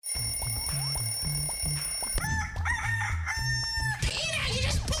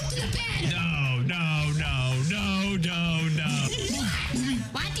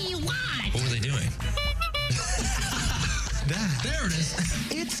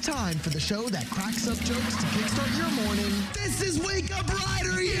time for the show that cracks up jokes to kickstart your morning. This is Wake Up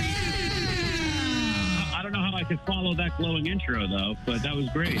Rider, yeah! I don't know how I could follow that glowing intro, though, but that was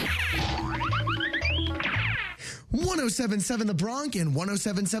great. 1077 The Bronx and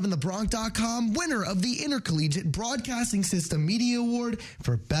 1077thebronx.com, winner of the Intercollegiate Broadcasting System Media Award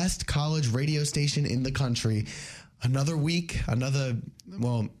for Best College Radio Station in the country. Another week,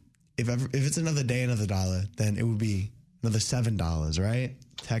 if it's another day, another dollar, then it would be another $7, right?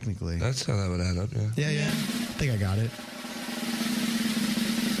 Technically. That's how that would add up, yeah. Yeah. I think I got it.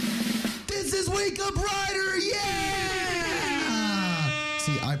 This is Wake Up Rider, yeah!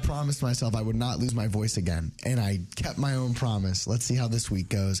 See, I promised myself I would not lose my voice again, and I kept my own promise. Let's see how this week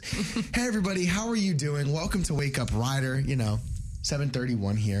goes. Hey, everybody, how are you doing? Welcome to Wake Up Rider.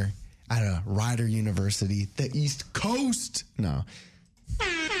 7:31 here at Rider University, the East Coast. No.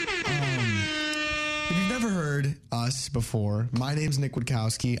 If you've never heard us before, my name's Nick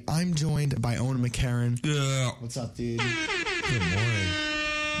Witkowski. I'm joined by Owen McCarran. Yeah. What's up, dude? Good morning.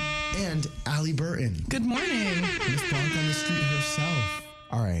 And Allie Burton. Good morning. Miss Bronx on the street herself.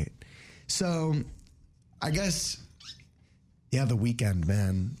 All right. So, I guess, the weekend,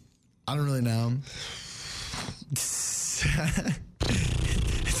 man. I don't really know.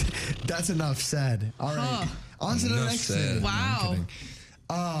 That's enough said. All right. On to the next thing. Wow.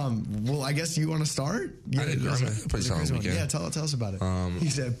 Well, I guess you want to start? Yeah, pretty solid weekend. Yeah, tell us about it. He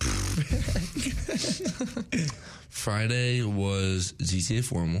said, Friday was GTA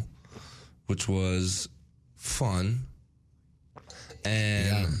Formal, which was fun.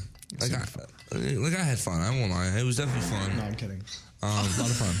 And I had fun. I won't lie. It was definitely fun. No, I'm kidding. A lot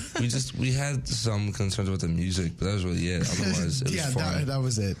of fun. We had some concerns with the music, but that was really it. Otherwise, it was fun. That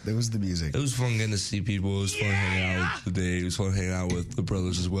was it. It was the music. It was fun getting to see people. It was fun hanging out with Dave. It was fun hanging out with the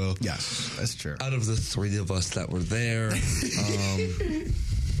brothers as well. Yes, that's true. Out of the three of us that were there,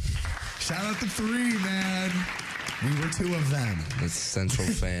 shout out the three, man. We were two of them. That's Central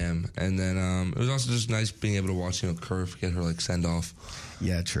Fam. And then it was also just nice being able to watch Kurf get her send off.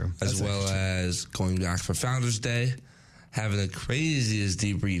 Yeah, true. As well as going back for Founders Day, having the craziest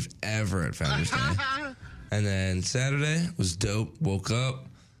debrief ever at Founders Day. And then Saturday was dope. Woke up,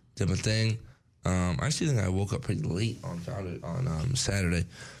 did my thing. I actually think I woke up pretty late on Saturday,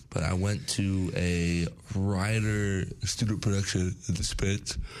 but I went to a Rider student production at the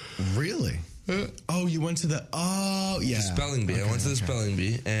Spitz. Really? Oh, you went to the Spelling Bee. I went to the Spelling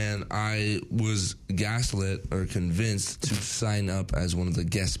Bee, and I was gaslit or convinced to sign up as one of the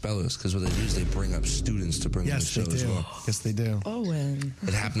guest spellers, because what they do is they bring up students to bring on the show as well. Yes, they do. Owen.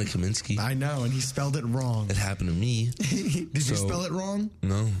 It happened to Kaminsky. I know, and he spelled it wrong. It happened to me. Did you spell it wrong?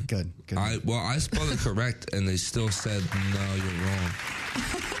 No. Good. I spelled it correct, and they still said, no, you're wrong.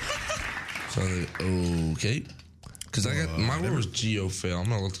 So I was like, okay. Because I got, my word was geofail. I'm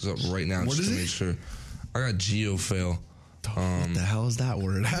going to look this up right now just to make sure. I got geofail. What the hell is that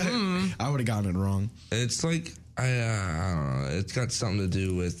word? I would have gotten it wrong. It's like, I don't know. It's got something to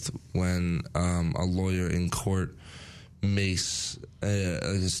do with when a lawyer in court makes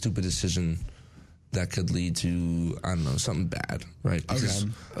a stupid decision that could lead to, I don't know, something bad, right? Because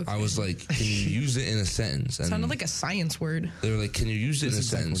I was like, can you use it in a sentence? And sounded like a science word. They were like, can you use it in a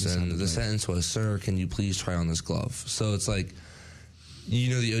sentence? And the sentence was, sir, can you please try on this glove? So it's like,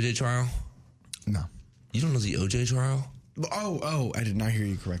 you know the OJ trial? No. You don't know the OJ trial? Oh, I did not hear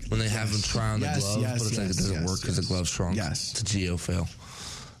you correctly. When they have him try on the glove, but it's like it doesn't work because the glove's strong. Yes. It's a geofail.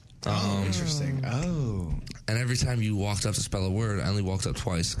 Interesting. Oh. And every time you walked up to spell a word, I only walked up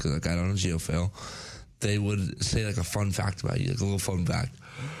twice because I got on a geofail. They would say a fun fact about you, a little fun fact.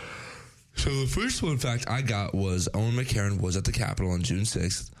 So the first fun fact I got was Owen McCarran was at the Capitol on June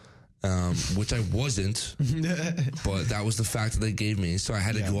 6th, which I wasn't, but that was the fact that they gave me. So I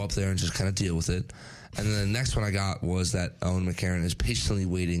had to go up there and just kind of deal with it. And then the next one I got was that Owen McCarran is patiently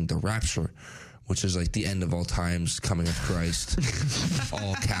waiting the rapture, which is the end of all times, coming of Christ.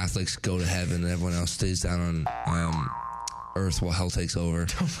 All Catholics go to heaven and everyone else stays down on earth while hell takes over.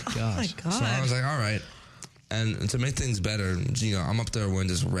 Oh my gosh. Oh my God. So I was like, all right. And to make things better, I'm up there wearing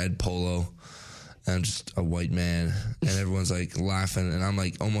this red polo and I'm just a white man and everyone's laughing and I'm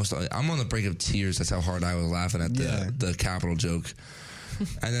I'm on the brink of tears. That's how hard I was laughing at the Capitol joke.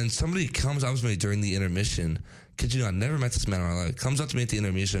 And then somebody comes up to me during the intermission. Kid you not, never met this man in my life. Comes up to me at the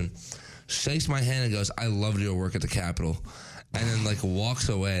intermission, shakes my hand and goes, I loved your work at the Capitol. And then walks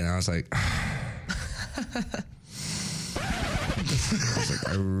away and I was like,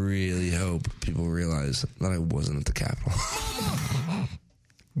 I really hope people realize that I wasn't at the Capitol.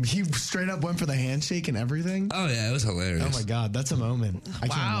 He straight up went for the handshake and everything? Oh, yeah, it was hilarious. Oh, my God. That's a moment. I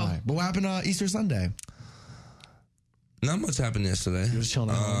can't lie. But what happened Easter Sunday? Not much happened yesterday. You were just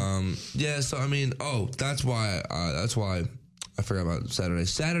chilling at home? Yeah, so I mean, that's why I forgot about Saturday.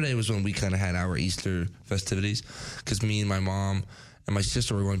 Saturday was when we kind of had our Easter festivities because me and my mom and my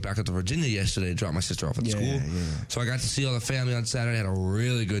sister were going back up to Virginia yesterday to drop my sister off at school. Yeah. So I got to see all the family on Saturday, had a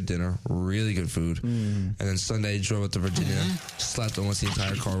really good dinner, really good food. And then Sunday, drove up to Virginia, slept almost the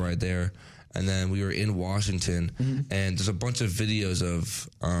entire car ride there. And then we were in Washington, and there's a bunch of videos of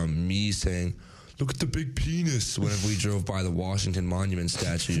me saying, "Look at the big penis," whenever we drove by the Washington Monument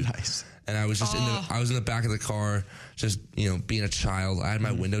statue. Nice. And I was just in the back of the car, just, being a child. I had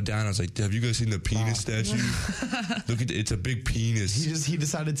my window down. I was like, "Have you guys seen the penis statue? Look at it's a big penis." He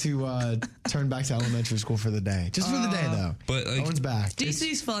decided to turn back to elementary school for the day. Just for the day, though. But, like, Owen's back.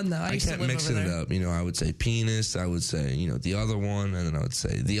 DC's fun, though. I used to kept live mixing over it there. up. I would say penis. I would say, the other one. And then I would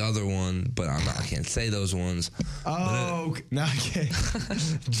say the other one. But I can't say those ones. Oh, no, I can't.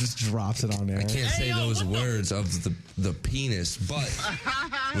 Just drops it on there. I can't say those words of the penis. But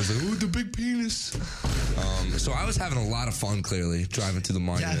I was like, "Ooh, the big penis." So I was having a lot of fun, clearly, driving to the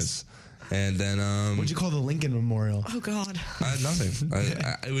monuments. Yes. And then... What'd you call the Lincoln Memorial? Oh, God. I had nothing.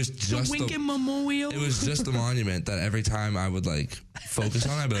 It was just Lincoln Memorial. It was just the monument that every time I would focus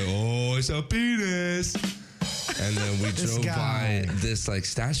on, I'd be like, "Oh, it's a penis." And then we drove by this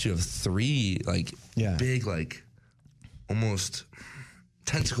statue of three big almost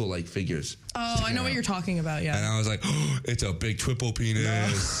tentacle figures. Oh, I know what you're talking about, yeah. And I was like, "Oh, it's a big triple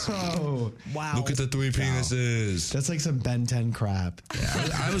penis." Oh, Wow. Look at the three penises. that's like some Ben 10 crap. Yeah,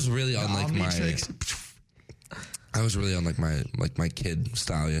 I was really on Omnitrix. I was really on my kid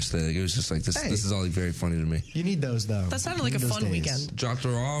style yesterday. It was just like this. Hey. This is all very funny to me. You need those, though. That sounded like You a need those fun days. weekend. Dropped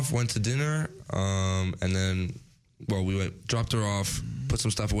her off, went to dinner, and then, dropped her off, put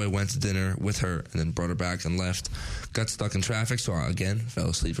some stuff away, went to dinner with her, and then brought her back and left. Got stuck in traffic, so I, again, fell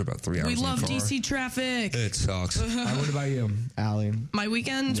asleep for about 3 hours We in the love car. DC traffic. It sucks. What about you, Allie? My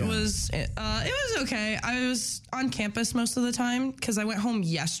weekend was, it was okay. I was on campus most of the time because I went home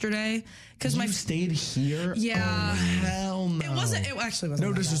yesterday. Because You stayed here? Yeah. Oh, hell no. It actually wasn't. No that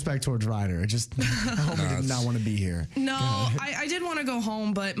bad. disrespect towards Ryder. I just homie did not want to be here. No, I did want to go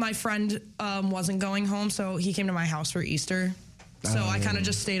home, but my friend wasn't going home, so he came to my house for Easter. So I kind of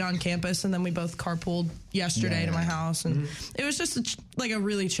just stayed on campus, and then we both carpooled yesterday to my house, and it was just a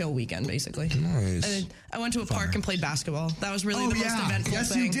really chill weekend, basically. Nice. And I went to a park and played basketball. That was really the most eventful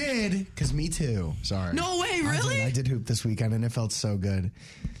yes, thing. you did. Because me too. Sorry. No way, really? I did hoop this weekend, and it felt so good.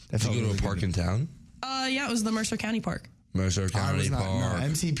 Did you go to a park in town? Yeah, it was the Mercer County Park. Mercer County Park. No,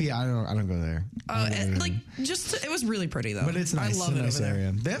 MCP. I don't go there. It was really pretty though. But it's nice. I love it's a it nice over there.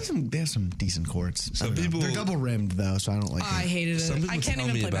 area. They have some decent courts. Some people- they're double rimmed though, so I don't like. I it. hated it. Some people I can't tell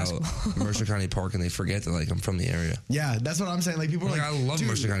even me play about basketball. Mercer County Park and they forget that I'm from the area. Yeah, that's what I'm saying. Like people are Like, like, I love "Dude,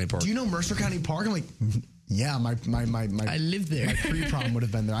 Mercer County Park." Do you know Mercer County Park? I'm like, yeah, my I live there. My pre-prom would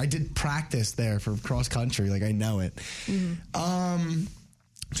have been there. I did practice there for cross country. Like I know it. I'm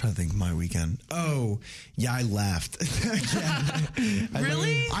trying to think of my weekend. Oh, yeah, I left.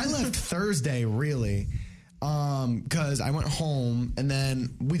 Really? I left Thursday, really. Because I went home and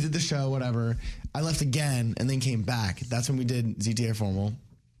then we did the show, whatever. I left again and then came back. That's when we did ZTA Formal.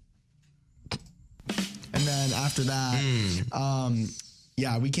 And then after that,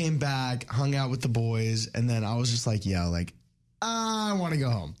 yeah, we came back, hung out with the boys, and then I was just like, I want to go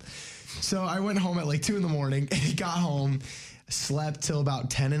home. So I went home at 2 a.m. and got home, slept till about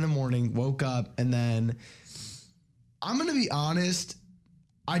 10 a.m, woke up, and then I'm going to be honest,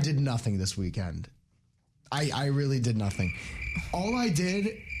 I did nothing this weekend. I really did nothing. All I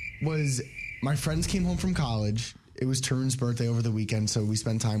did was my friends came home from college. It was Tarun's birthday over the weekend, so we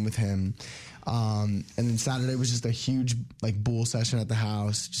spent time with him. And then Saturday was just a huge bull session at the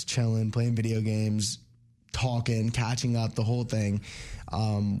house, just chilling, playing video games, talking, catching up, the whole thing.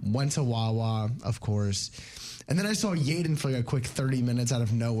 Went to Wawa, of course. And then I saw Yaden for a quick 30 minutes out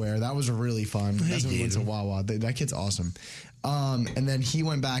of nowhere. That was really fun. That's when we went to Wawa. That kid's awesome. And then he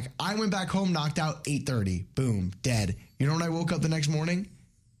went back. I went back home, knocked out 8:30. Boom, dead. You know when I woke up the next morning?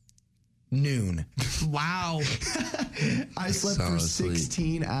 Noon. Wow. I slept for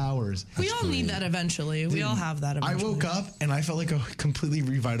 16 hours. We all need that eventually. We all have that eventually. I woke up and I felt like a completely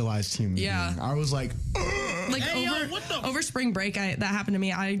revitalized human being. I was like, over spring break, that happened to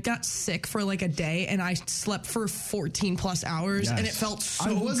me. I got sick for a day and I slept for 14 plus hours and it felt so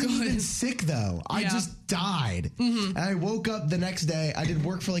good. I wasn't even sick though. I just died. And I woke up the next day. I did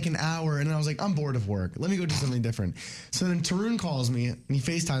work for an hour and I was like, I'm bored of work. Let me go do something different. So then Tarun calls me and he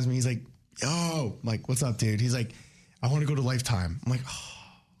FaceTimes me. He's like, yo, I'm like, what's up, dude? He's like, I want to go to Lifetime. I'm like, oh,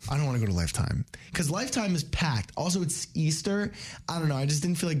 I don't want to go to Lifetime because Lifetime is packed. Also, it's Easter. I don't know. I just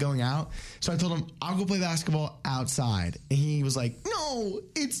didn't feel like going out. So I told him, I'll go play basketball outside. And he was like, no,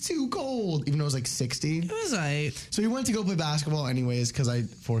 it's too cold. Even though it was like 60. It was right. So he went to go play basketball anyways because I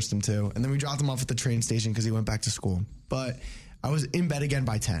forced him to. And then we dropped him off at the train station because he went back to school. But I was in bed again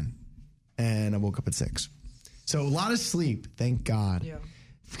by 10. And I woke up at 6. So a lot of sleep. Thank God. Yeah.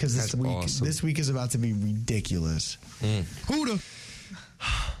 Because this week is about to be ridiculous. Who the...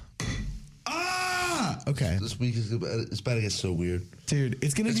 Okay. This week is it's about to get so weird. Dude,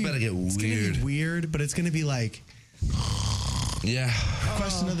 it's about to get weird. It's going to be weird, but it's going to be like... Yeah.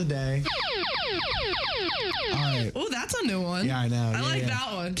 Question of the day. All right. Oh, that's a new one. Yeah, I know. I like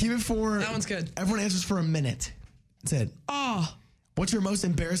that one. Keep it for... That one's good. Everyone answers for a minute. That's it. Oh. What's your most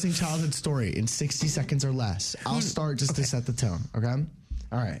embarrassing childhood story in 60 seconds or less? I'll start just to set the tone, okay?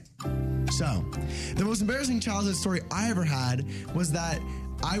 All right. So, the most embarrassing childhood story I ever had was that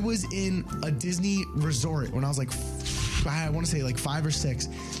I was in a Disney resort when I was like, I want to say like 5 or 6,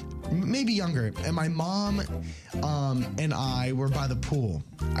 maybe younger. And my mom and I were by the pool.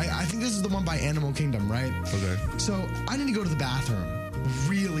 I think this is the one by Animal Kingdom, right? Okay. So I need to go to the bathroom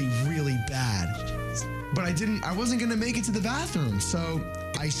really, really bad. But I wasn't going to make it to the bathroom. So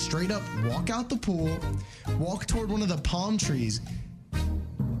I straight up walk out the pool, walk toward one of the palm trees,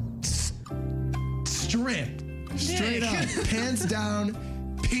 straight up, pants down,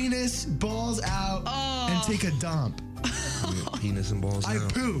 penis, balls out, and take a dump. Penis and balls I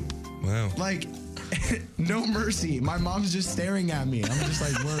out. poop. Wow. Like, no mercy. My mom's just staring at me. I'm just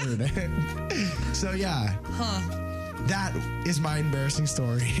like, word. So, yeah. Huh. That is my embarrassing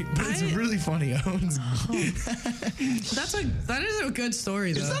story, but it's really funny. That is a good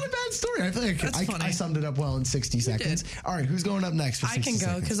story, though. It's not a bad story. I feel like I summed it up well in 60 seconds. All right, who's going up next for 60 I can go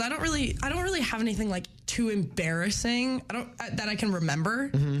seconds? because I don't really have anything like too embarrassing. That I can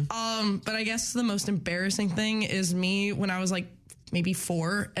remember. But I guess the most embarrassing thing is me when I was like maybe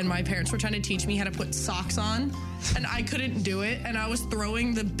 4 and my parents were trying to teach me how to put socks on and I couldn't do it and I was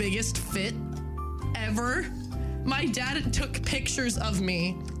throwing the biggest fit ever. My dad took pictures of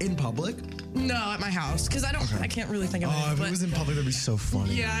me. In public? No, at my house. Because I can't really think of it. Oh, if it was in public, that'd be so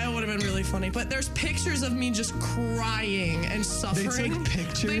funny. Yeah, it would have been really funny. But there's pictures of me just crying and suffering. They took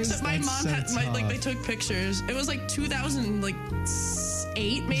pictures? My That's mom so had tough. they took pictures. It was like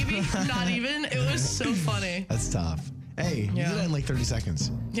 2008 maybe. Not even. It was so funny. That's tough. Hey, you did that in like 30 seconds.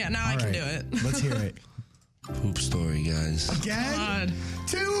 Yeah, now I can do it. Let's hear it. Poop story, guys. Again? God.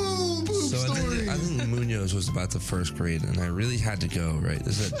 2 poop stories. I think Munoz was about the 1st grade, and I really had to go, right?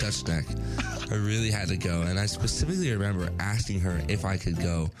 This is at Dutch Neck. I really had to go, and I specifically remember asking her if I could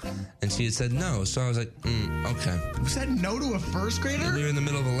go, and she had said no, so I was like, okay. You said no to a 1st grader? We were in the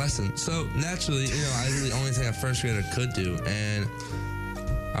middle of a lesson, so naturally, I did the only thing a 1st grader could do, and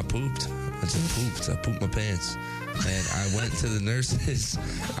I pooped. I just pooped. I pooped my pants. And I went to the nurses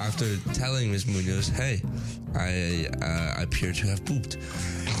after telling Miss Munoz, hey, I appear to have pooped.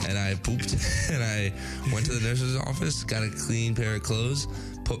 And I pooped, and I went to the nurse's office, got a clean pair of clothes,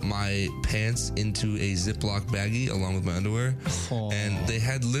 put my pants into a Ziploc baggie along with my underwear. Aww. And they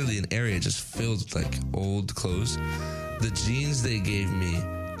had literally an area just filled with like old clothes. The jeans they gave me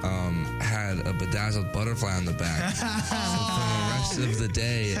had a bedazzled butterfly on the back. So for the rest of the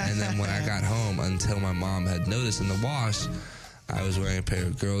day, and then when I got home, until my mom had noticed in the wash, I was wearing a pair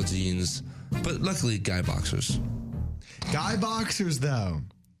of girl jeans, but luckily guy boxers. Guy boxers, though.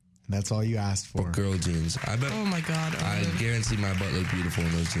 That's all you asked for. Or girl jeans. I bet. Oh my God. I guarantee my butt looked beautiful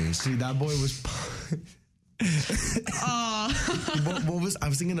in those jeans. Dude, that boy was. What was? I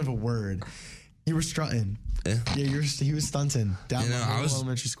was thinking of a word. You were strutting. Yeah, he was stunting down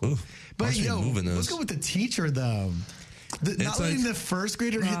elementary school. But let's go with the teacher though. Not letting the 1st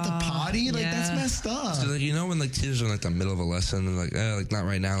grader hit the potty, that's messed up. So when teachers are in the middle of a lesson and not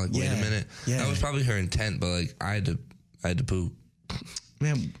right now, wait a minute. Yeah. That was probably her intent, but I had to poop.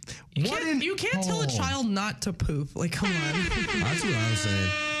 Man, you can't tell a child not to poop. Come on. That's what I was saying.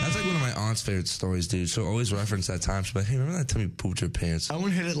 That's one of my aunt's favorite stories, dude. She'll always reference that time. She'll be like, hey, remember that time you pooped your pants? I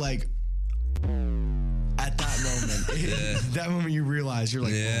want to hit it at that moment. That moment you realize you're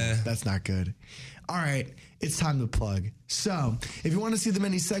like, that's not good. All right, it's time to plug. So, if you want to see the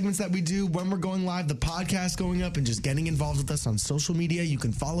many segments that we do when we're going live, the podcast going up, and just getting involved with us on social media, you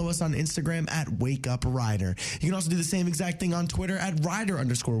can follow us on Instagram at WakeUpRider. You can also do the same exact thing on Twitter at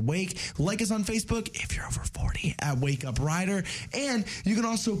Rider_Wake. Like us on Facebook if you're over 40 at WakeUpRider. And you can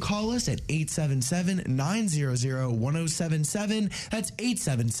also call us at 877-900-1077. That's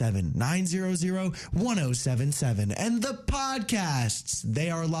 877-900-1077. And the podcasts, they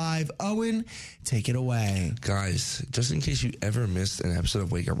are live. Owen, take it away. Guys, just in case you ever missed an episode of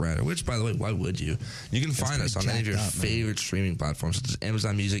Wake Up Rider, which, by the way, why would you? You can find us on any of your favorite streaming platforms, such as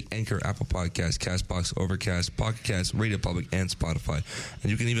Amazon Music, Anchor, Apple Podcasts, CastBox, Overcast, Pocket Cast, Radio Public, and Spotify.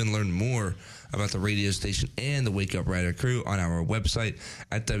 And you can even learn more about the radio station and the Wake Up Rider crew on our website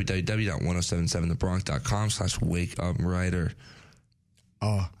at www.1077thebronx.com/wakeuprider.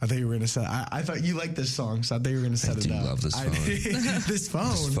 Oh, I thought you were going to say, I thought you liked this song, so I thought you were going to set it up. I do love this phone. This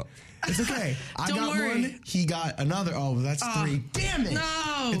phone. It's okay. I Don't got worry. one. He got another. Oh, that's three. Damn it.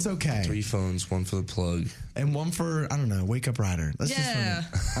 No. It's okay. 3 phones, 1 for the plug. And 1 for, I don't know, Wake Up Rider. Let's Yeah.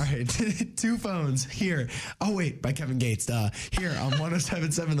 just all right. 2 phones here. Oh, wait, by Kevin Gates. Here on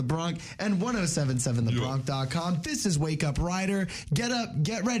 1077 The Bronx and 1077thebronx.com. This is Wake Up Rider. Get up,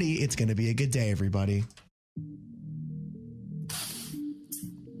 get ready. It's going to be a good day, everybody.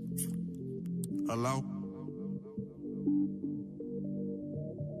 Hello?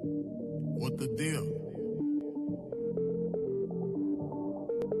 What the deal?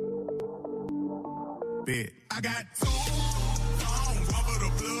 Bet. I got 2 phones, 1 for the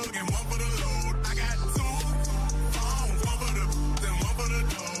plug and 1 for the load. I got 2 phones, 1 for the then 1 for the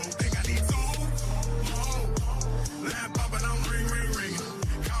dough. Think I need 2 more. Line popping, I'm ring, ring, ring.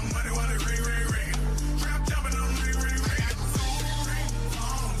 Count money while it ring, ring, ring. Trap jumping, I'm ring, ring, ring. I got 2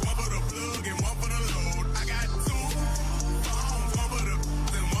 phones, 1 for the plug and 1 for the load. I got 2 phones, 1 for the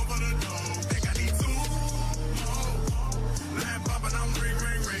then 1 for the dough. Think I need 2 more. Line popping, I'm ring,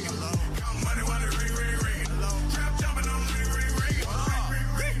 ring, ring. Count money while it ring, ring, ring. Trap jumping, I'm ring, ring, ring. Ring, ring,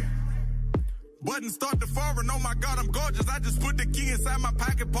 ring. Button start to foreign, oh my God, I'm gorgeous. I just put the key inside my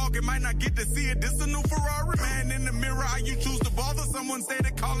pocket, might not get to see it. This a new Ferrari, man in the mirror. How you choose to bother? Someone say they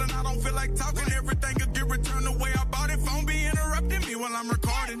calling, I don't feel like talking. Everything could get returned the way I bought it. Phone be interrupting me while I'm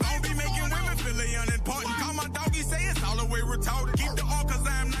recording. Phone be making women feel they unimportant. Call my doggy, say it's all the way retarded. Keep the all cause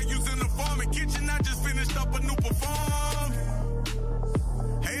I am not using the form. In kitchen, I just finished up a new perform.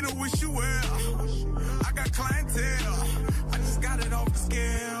 Hater, wish you well. I got clientele. I just got it off the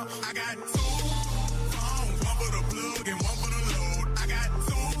scale. I got 2 phones, 1 for the plug and 1 for the load. I got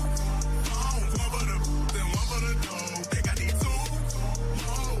 2 phones, 1 for the then 1 for the dough. Think I need 2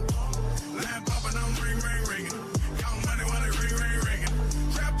 more. Line popping, I'm ring, ring, ringing. Count money while it ring, ring, ringing.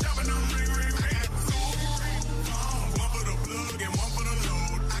 Trap jumping, I'm ring, ring, ring. I got 2 phones, 1 for the plug and 1 for the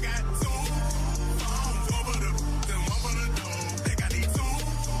load. I got 2 phones, 1 for the then 1 for the dough. Think I need 2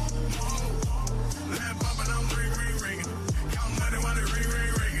 more. Line popping, I'm ring, ring, ringing. Count money while it ring,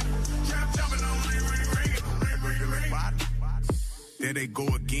 ring, ringing. Trap jumping, I'm ring, ring, ringing. Ring, ring, ring. There they go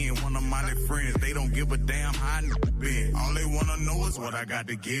again, one of my little friends. They don't give a damn how I been. All they wanna know is what I got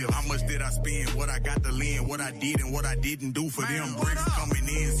to give. How much did I spend? What I got to lend? What I did and what I didn't do for them. Bricks coming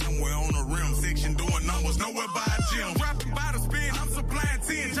in somewhere on the rim section, doing numbers nowhere by a gym. Rapping by the spin, I'm supplying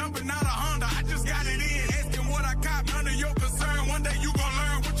 10. Jumping out of Honda, I just got it in. Asking what I cop, none of your concern. One day you gon'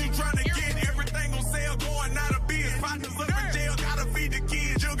 learn what you trying to get. Everything on sale, going out of biz. Partners up in jail, gotta feed the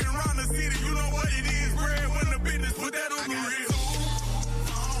kids. Jugging around the city, you know what it is. Bread when the business, put that on the real.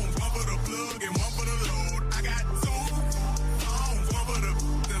 1 for the plug and 1 for the load. I got 2 phones, 1 for the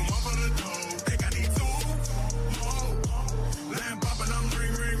then 1 for the dough. Think I need 2 more. Line popping, I'm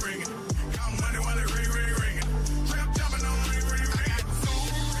ring, ring, ringing. Count money while it ring, ring, ringing. Trap jumping, I'm ring, ring, ring. I got 2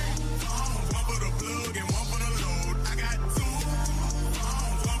 phones, 1 for the plug and 1 for the load. I got 2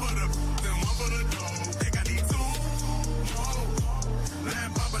 phones, 1 for the then 1 for the dough. Think I need 2 more.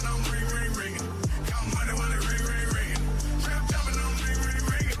 Line popping, I'm ring, ring, ringing. Count money while it ring, ring, ringing. Trap jumping, I'm ring, ring,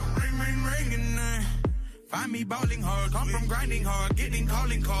 ringing. Ring, ring, ringing. Find me bowling hard, come from grinding hard, getting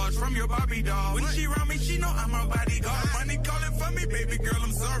calling cards from your Barbie doll. When she around me, she know I'm her bodyguard. Money calling for me, baby girl,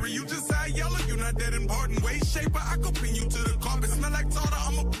 I'm sorry. You just high yellow, you not that important. Waist shaper, I could pin you to the carpet. Smell like tartar,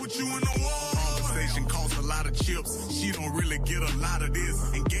 I'ma put you in the wall. Conversation costs a lot of chips. She don't really get a lot of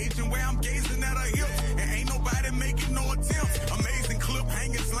this. Engaging where I'm gazing at her hips. And ain't nobody making no attempts. Amazing clip,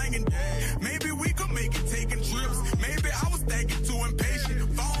 hanging, slanging. Maybe we could make it taking trips. Maybe I was thinking too impatient.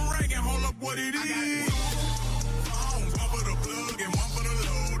 Phone ringing, hold up what it is. 2 phones, 1 for the plug and 1 for the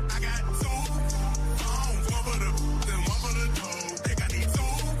load. I got 2 phones, 1 for the then 1 for the dough. Think I need 2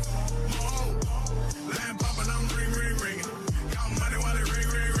 more. Line popping, I'm ring, ring, ringing. Count money while it ring,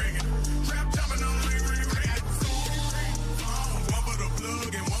 ring, ringing. Trap jumping, I'm ring, ring, ring. I got 2 phones, 1 for the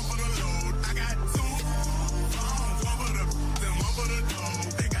plug and 1 for the load. I got 2 phones, 1 for the then 1 for the dough.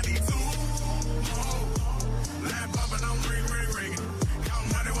 Think I need 2 more. Line popping, I'm ring, ring, ringing. Count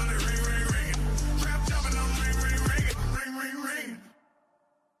money while it ring, ring, ringing. Trap jumping, I'm ring, ring, ringing. Ring, ring, ring.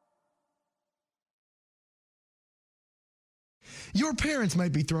 Your parents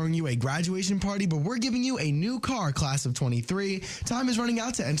might be throwing you a graduation party, but we're giving you a new car, class of 23. Time is running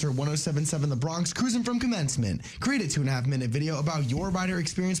out to enter 1077 The Bronx Cruising from Commencement. Create a 2.5-minute video about your rider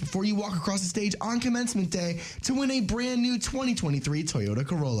experience before you walk across the stage on commencement day to win a brand new 2023 Toyota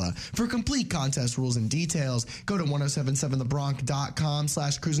Corolla. For complete contest rules and details, go to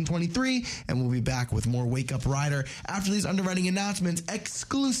 1077thebronx.com/cruising23, and we'll be back with more Wake Up Rider after these underwriting announcements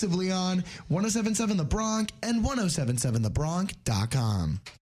exclusively on 1077 The Bronx and 1077thebronx.com.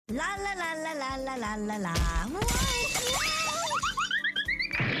 La la la la la la la la la.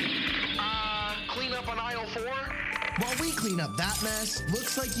 Clean up on aisle 4? While we clean up that mess,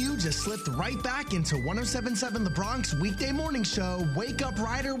 looks like you just slipped right back into 1077 The Bronx weekday morning show, Wake Up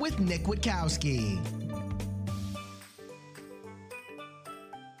Rider with Nick Witkowski.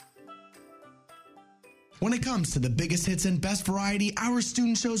 When it comes to the biggest hits and best variety, our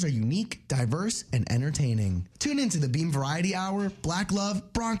student shows are unique, diverse, and entertaining. Tune into the Beam Variety Hour, Black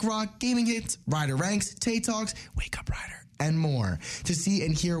Love, Bronc Rock, Gaming Hits, Rider Ranks, Tay Talks, Wake Up Rider, and more to see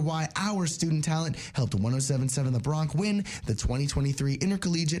and hear why our student talent helped 1077 The Bronx win the 2023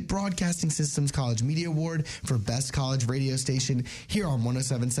 Intercollegiate Broadcasting Systems College Media Award for Best College Radio Station here on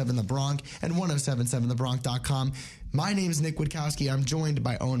 1077 The Bronx and 1077thebronx.com. My name is Nick Witkowski. I'm joined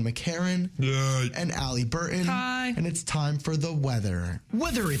by Owen McCarron and Allie Burton. Hi. And it's time for the weather.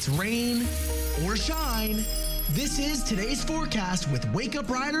 Whether it's rain or shine, this is today's forecast with Wake Up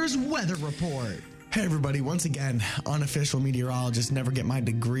Rider's Weather Report. Hey everybody, once again, unofficial meteorologist, never get my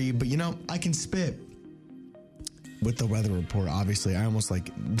degree, but you know, I can spit with the weather report, obviously. I almost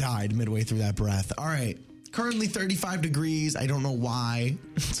died midway through that breath. All right, currently 35 degrees. I don't know why.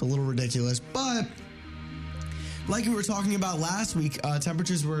 It's a little ridiculous, but like we were talking about last week,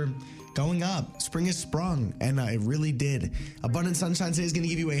 temperatures were going up. Spring has sprung, and it really did. Abundant sunshine today is going to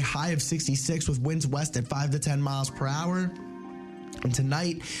give you a high of 66 with winds west at 5 to 10 miles per hour. And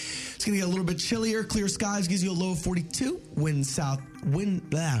tonight, it's going to get a little bit chillier. Clear skies gives you a low of 42. Winds are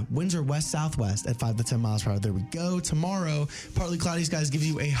west-southwest at 5 to 10 miles per hour. There we go. Tomorrow, partly cloudy skies gives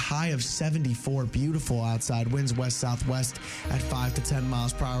you a high of 74. Beautiful outside. Winds west-southwest at 5 to 10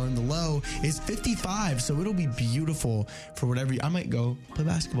 miles per hour. And the low is 55. So it'll be beautiful for whatever I might go play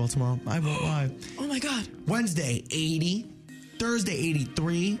basketball tomorrow. I won't lie. Oh my God. Wednesday, 80. Thursday,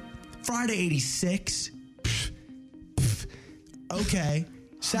 83. Friday, 86. Okay.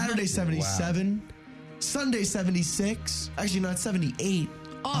 Saturday, 77. Sunday, 76. Actually, no, it's 78.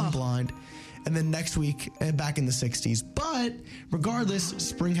 I'm blind. And then next week, back in the 60s. But regardless,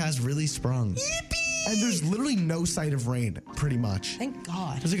 spring has really sprung. Yippee! And there's literally no sight of rain, pretty much. Thank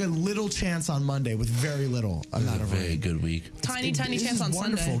God. There's a little chance on Monday with very little amount of rain. Very good week. Tiny This chance is on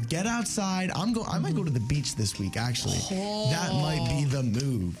wonderful. Sunday. Get outside. I might go to the beach this week, actually. That might be the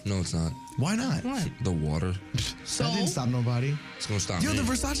move. No, it's not. Why not? What? The water. So That didn't stop nobody. It's going to stop Yo, me. the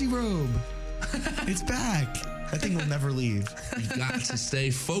Versace robe. It's back. That thing will never leave. You got to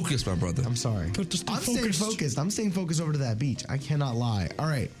stay focused, my brother. I'm sorry. I'm staying focused. I'm staying focused over to that beach. I cannot lie. All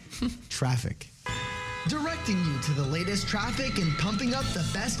right. Traffic. Directing you to the latest traffic and pumping up the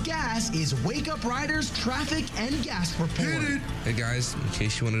best gas is Wake Up Rider's Traffic and Gas Report. Hey guys, in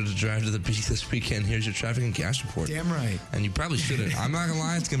case you wanted to drive to the beach this weekend, here's your traffic and gas report. Damn right. And you probably shouldn't. I'm not gonna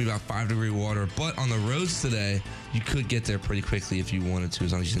lie, it's gonna be about 5-degree water, but on the roads today, you could get there pretty quickly if you wanted to,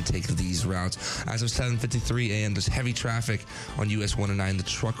 as long as you didn't take these routes. As of 7:53 a.m., there's heavy traffic on US 109, the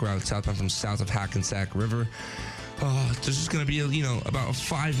truck route southbound from south of Hackensack River. There's just going to be about a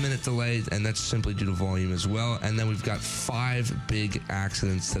 5-minute delay, and that's simply due to volume as well. And then we've got 5 big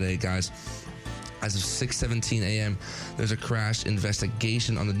accidents today, guys. As of 6:17 a.m., there's a crash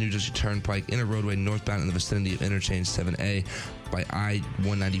investigation on the New Jersey Turnpike in a roadway northbound in the vicinity of Interchange 7A by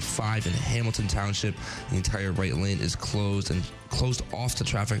I-195 in Hamilton Township. The entire right lane is closed off to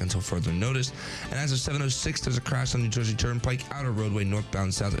traffic until further notice. And as of 7:06, there's a crash on New Jersey Turnpike outer roadway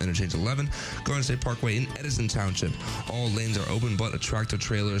northbound south of Interchange 11, Garden State Parkway in Edison Township. All lanes are open, but a tractor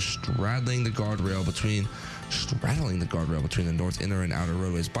trailer is straddling the guardrail between the north inner and outer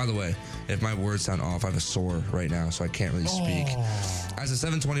roadways. By the way, if my words sound off, I have a sore right now, so I can't really speak. As of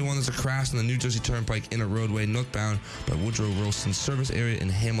 7:21, there's a crash on the New Jersey Turnpike in a roadway northbound by Woodrow Wilson service area in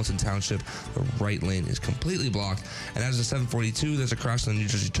Hamilton Township. The right lane is completely blocked. And as of 7:42, there's a crash on the New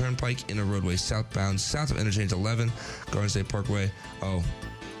Jersey Turnpike in a roadway southbound south of Interchange 11, Garden State Parkway. Oh,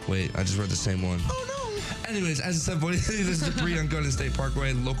 wait, I just read the same one. Oh, no. Anyways, as of 7:43, there's debris on Garden State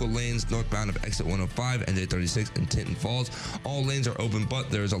Parkway, local lanes northbound of exit 105 and J36 in Tinton Falls. All lanes are open, but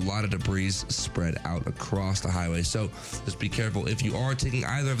there's a lot of debris spread out across the highway. So just be careful if you are taking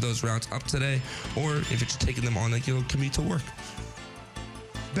either of those routes up today, or if you're just taking them on your commute to work.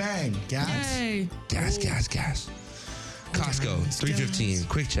 Bang. Gas. Hey. Gas. Costco, $3.15.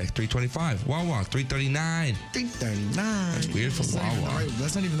 Quick Check, $3.25. Wawa, $3.39. $3.39. That's weird for Wawa.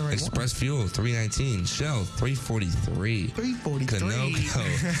 That's not even the right Express Fuel, $3.19. Shell, $3.43. $3.43. Canoco,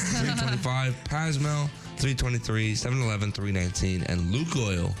 $3.25. Pasmel, $3.23. 7-Eleven, $3.19. And Luke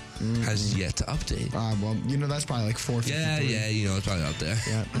Oil has yet to update. Well, that's probably like $4.53. Yeah, it's probably out there.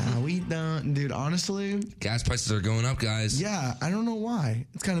 Yeah, we don't, dude. Honestly, Gas prices are going up, guys. yeah, I don't know why.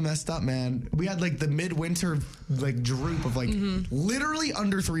 It's kind of messed up, man. We had like the midwinter like droop of like literally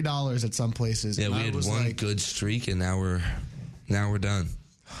under $3 at some places. Yeah, and we I had was one like, good streak, and now we're done.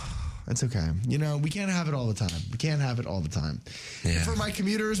 It's okay. We can't have it all the time. We can't have it all the time. Yeah. And for my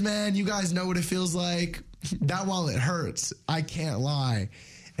commuters, man, you guys know what it feels like. That wallet hurts. I can't lie.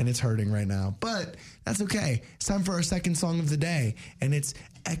 And it's hurting right now. But that's okay. It's time for our second song of the day. And it's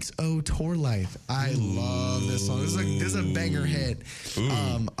XO Tour Life. I love this song. This is a banger hit.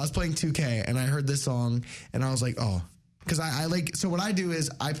 I was playing 2K and I heard this song and I was like, oh. Because I like, so what I do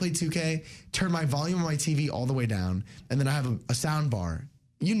is I play 2K, turn my volume on my TV all the way down, and then I have a sound bar.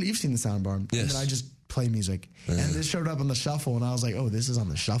 You've seen the sound bar. Yes. And then I just play music. And this showed up on the shuffle, and I was like, oh, this is on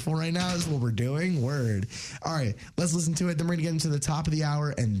the shuffle right now? This is what we're doing? Word. All right, let's listen to it. Then we're going to get into the top of the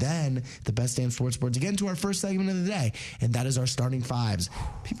hour, and then the best damn sports board to get into our first segment of the day, and that is our starting fives.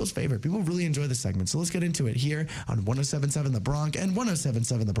 People's favorite. People really enjoy this segment. So let's get into it here on 107.7 The Bronx and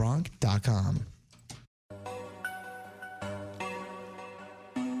 107.7thebronx.com.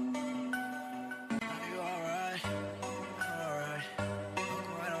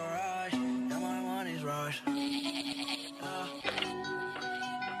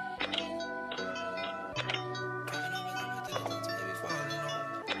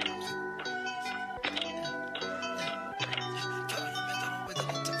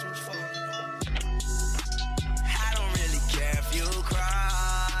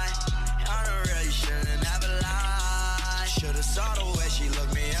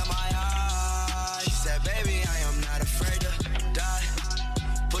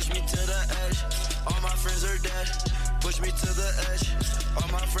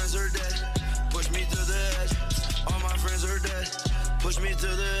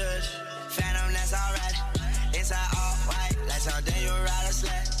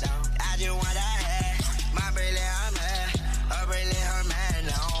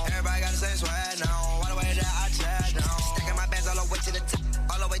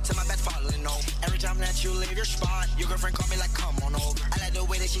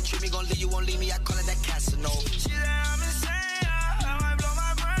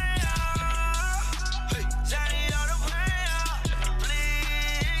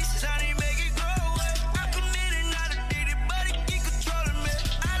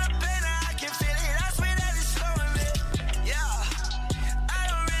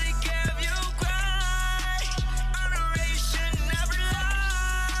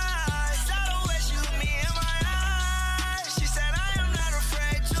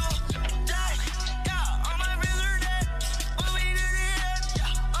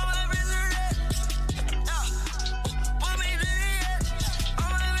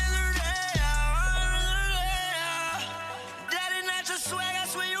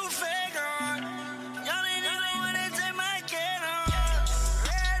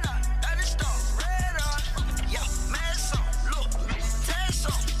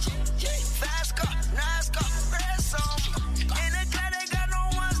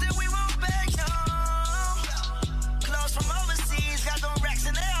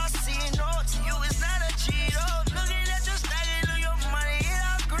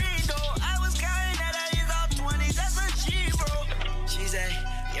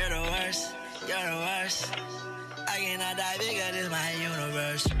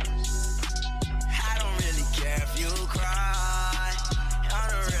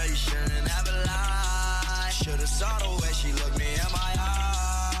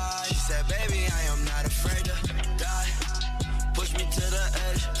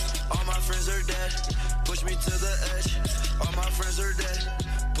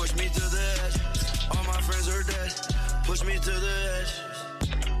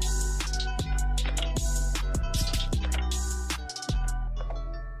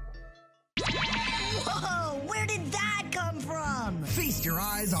 Feast your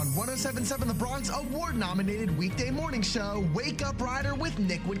eyes on 107.7 The Bronx award-nominated weekday morning show, Wake Up Rider with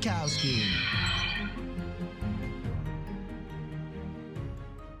Nick Witkowski.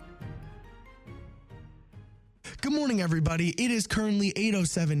 Good morning, everybody. It is currently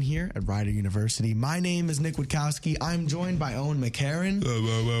 8:07 here at Rider University. My name is Nick Witkowski. I'm joined by Owen McCarron and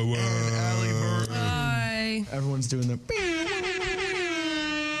Allie Burton. Hi. Everyone's doing the... All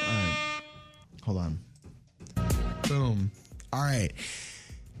right. Hold on. Boom. All right.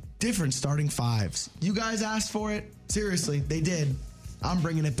 Different starting fives. You guys asked for it. Seriously, they did. I'm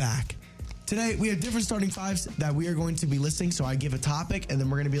bringing it back. Today, we have different starting fives that we are going to be listing. So I give a topic, and then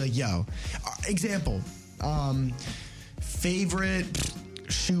we're going to be like, yo. Example. Favorite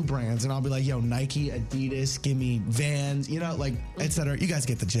shoe brands. And I'll be like, yo, Nike, Adidas, give me Vans, like, etc. You guys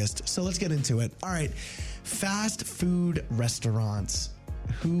get the gist. So let's get into it. All right. Fast food restaurants.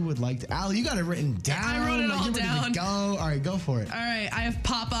 Who would like to? Allie, you got it written down. I wrote it all you're ready to down. go. All right, go for it. All right, I have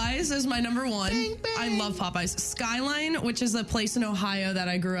Popeyes as my number one. Bang, bang. I love Popeyes. Skyline, which is a place in Ohio that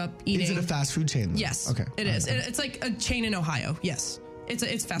I grew up eating. Is it a fast food chain? Though? Yes. Okay. It is. It's like a chain in Ohio. Yes.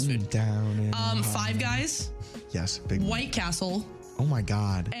 It's fast food. Down in Ohio. Five Guys, Yes, big. White Castle, Oh my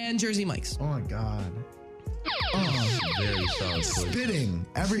God. and Jersey Mike's. Oh my God. Oh, Very solid. spitting.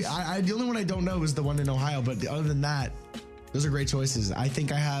 The only one I don't know is the one in Ohio, but other than that, those are great choices. I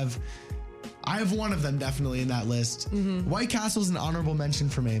think I have one of them definitely in that list. White Castle is an honorable mention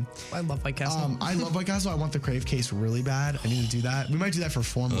for me. I love White Castle. I love White Castle. I want the crave case really bad. I need to do that. We might do that for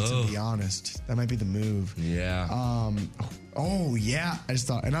 4 months, to be honest. That might be the move. Yeah. Oh, yeah. I just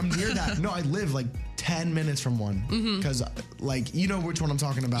thought, and I'm near that. No, I live like 10 minutes from one. Because, like, you know which one I'm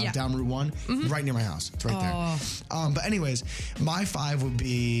talking about, Yeah. down Route 1? Right near my house. It's right there. But anyways, my five would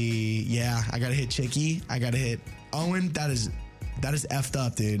be, I got to hit Chicky. I got to hit Owen. That is effed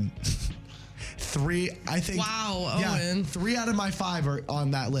up, dude. 3, I think. Wow, yeah, Owen. 3 out of my 5 are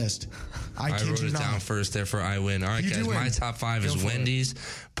on that list. I kid wrote you it not. down first, therefore I win. All right, You do guys, win. my top 5 Go is for it. Wendy's,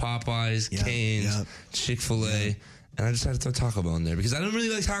 Popeyes, Yep, Cane's, yep. Chick-fil-A, and I decided to throw Taco Bell in there because I don't really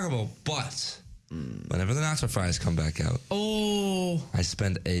like Taco Bell, but whenever the nacho fries come back out, I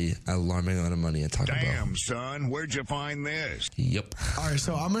spend a alarming amount of money at Taco Bell. Damn, son, where'd you find this? Yep. All right,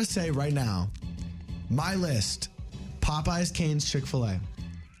 so I'm going to say right now, my list, Popeyes, Cane's, Chick-fil-A.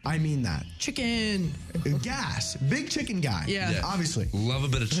 I mean that. Chicken. Gas. Big chicken guy. Yeah. Obviously. Love a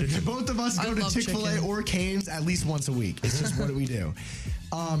bit of chicken. Both of us I go to love Chick-fil-A chicken. or Cane's at least once a week. It's just what we do.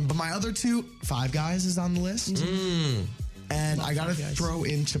 But my other two, Five Guys is on the list. And I got to Five Guys. throw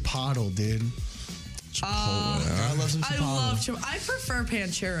in Chipotle, dude. I love some I Chipotle. love I prefer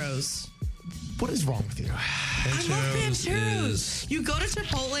Pancheros. What is wrong with you? I love Pancheros. You go to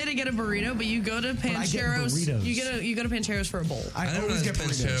Chipotle to get a burrito, but you go to I get Pancheros. burritos. You go to Pancheros for a bowl. I I didn't always realize get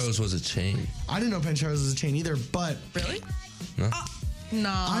burritos. Pancheros was a chain. I didn't know Pancheros was a chain either, but Really? No?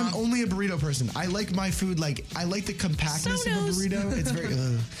 No. I'm only a burrito person. I like my food I like the compactness of a Sonos. burrito.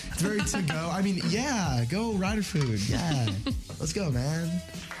 It's very to go. I mean, yeah, go Rider food. Yeah. Let's go, man.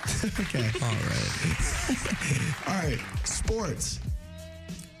 Okay. All right. Sports.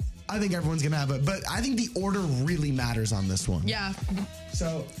 I think everyone's going to have it, but I think the order really matters on this one. Yeah.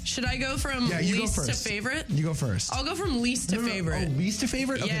 So, Should I go from you go least to first. favorite? You go first. I'll go from least to No, no, no. favorite. Oh, least to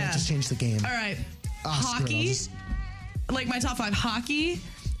favorite? Okay, Yeah. that just changed the game. All right. Ah, screw it, I'll Hockey. just- Like my top 5: hockey,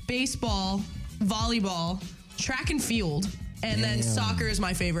 baseball, volleyball, track and field, and then Damn. soccer is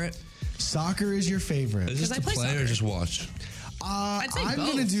my favorite. Soccer is your favorite. Is this I to play play or soccer. just watch? I'd say I'm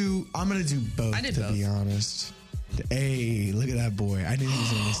both. gonna do both. I did to both. be honest. Hey, look at that boy! I knew he was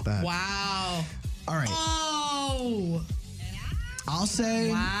gonna miss that. Wow. All right, Oh. I'll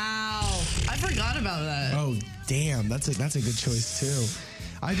say. Wow. I forgot about that. Oh, damn! That's a good choice too.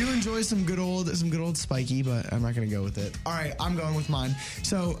 I do enjoy some good old spiky, but I'm not gonna go with it. All right, I'm going with mine.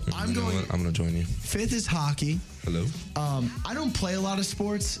 So I'm You know going. what? I'm gonna join you. 5th is hockey. Hello. I don't play a lot of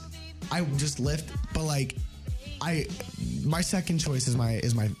sports. I just lift, but like, my second choice is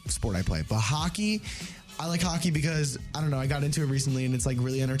my sport I play. But hockey, I like hockey because I don't know. I got into it recently and it's like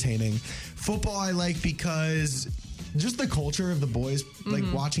really entertaining. Football I like because just the culture of the boys, like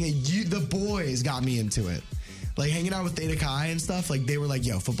watching it. The boys got me into it. Like hanging out with Theta Chi and stuff, like they were like,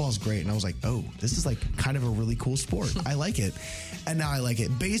 yo, football's great. And I was like, oh, this is like kind of a really cool sport. I like it. And now I like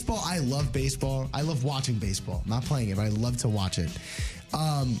it. Baseball, I love baseball. I love watching baseball. I'm not playing it, but I love to watch it.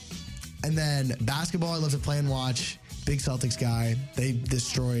 And then basketball, I love to play and watch. Big Celtics guy. They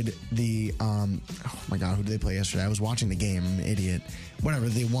destroyed the, oh my God, who did they play yesterday? I was watching the game. I'm an idiot. Whatever,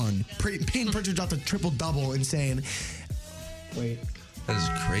 they won. Peyton Pritchard dropped a triple-double. Insane. Wait. That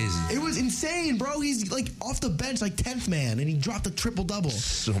is crazy. It was insane, bro. He's like off the bench, like 10th man, and he dropped a triple-double.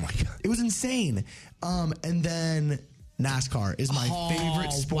 Oh my God. It was insane. And then NASCAR is my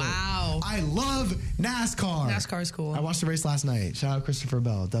favorite sport. wow. I love NASCAR. NASCAR is cool. I watched the race last night. Shout out Christopher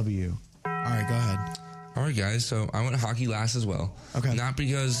Bell. W. All right, go ahead. All right, guys. So I went hockey last as well. Okay. Not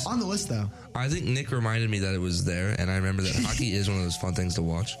because On the list, though. I think Nick reminded me that it was there, and I remember that hockey is one of those fun things to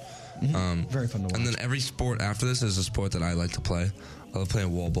watch. Very fun to watch. And then every sport after this is a sport that I like to play. I love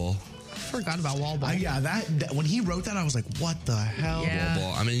playing wall ball. forgot about wall ball. Yeah, that when he wrote that, I was like, what the hell? Yeah.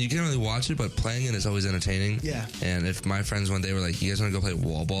 Wall ball. I mean, you can't really watch it, but playing it is always entertaining. Yeah. And if my friends one day were like, "You guys want to go play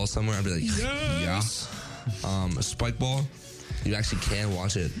wall ball somewhere?" I'd be like, Yes. "Yeah." Spike ball. You actually can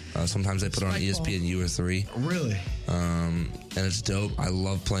watch it. Sometimes they put it on Spike ball. ESPN or 3. Really? And it's dope. I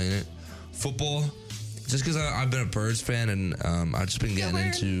love playing it. Football, just because I've been a Birds fan and I've just been getting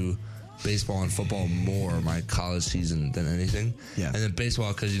into baseball and football more my college season than anything. Yeah. And then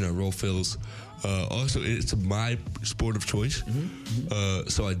baseball because, Roll Phil's. Also, it's my sport of choice.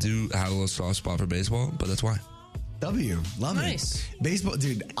 So I do have a little soft spot for baseball, but that's why. Love Nice. it. Baseball,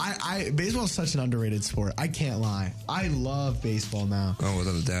 dude. Baseball is such an underrated sport. I can't lie. I love baseball now. Oh,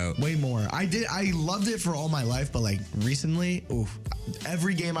 without a doubt. Way more. I loved it for all my life, but like recently,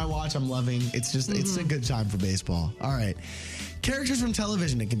 every game I watch, I'm loving. It's just it's a good time for baseball. All right. Characters from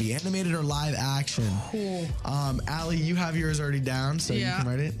television. It can be animated or live action. Cool. Allie, you have yours already down, so you can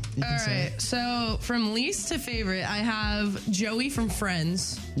write it. You can All say right. it. So from least to favorite, I have Joey from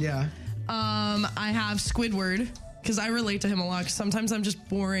Friends. Yeah. I have Squidward because I relate to him a lot. 'Cause sometimes I'm just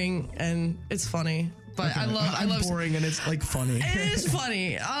boring and it's funny, but I love. I'm boring and it's like funny. It is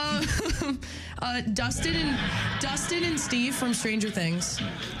funny. Dustin and Steve from Stranger Things.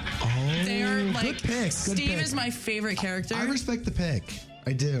 Oh, They're like good pick. Good Steve pick. is my favorite character, I respect the pick.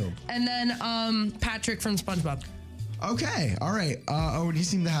 I do. and then Patrick from SpongeBob. Okay, all right. Owen, you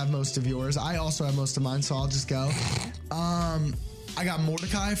seem to have most of yours. I also have most of mine, so I'll just go. I got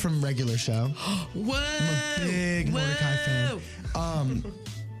Mordecai from Regular Show. Whoa! I'm a big Mordecai fan.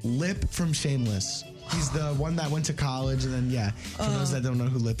 Lip from Shameless. He's the one that went to college, and then for those that don't know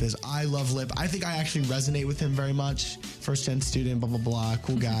who Lip is, I love Lip. I think I actually resonate with him very much. First gen student, blah blah blah,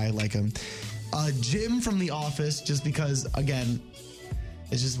 cool guy, like him. Jim from The Office, just because again,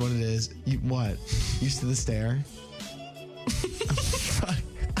 it's just what it is. What? Used to the stare.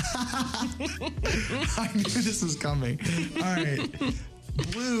 I knew this was coming. All right.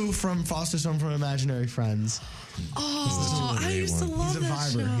 Blue from Foster's Home from Imaginary Friends. Oh, I used to love He's a that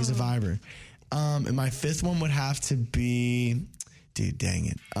viber. show. He's a viber. And my fifth one would have to be, dude, dang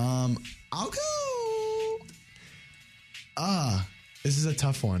it. I'll go. This is a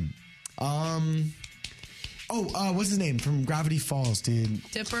tough one. What's his name from Gravity Falls, dude?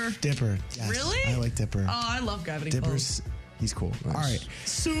 Dipper. Dipper. Yes, Really? I like Dipper. Oh, I love Gravity Falls. Dipper's, he's cool. All right.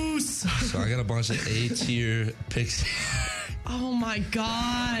 Seuss. So I got a bunch of A-tier picks. Oh my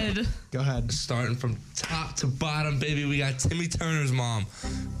God. Go ahead. Starting from top to bottom, baby, we got Timmy Turner's mom.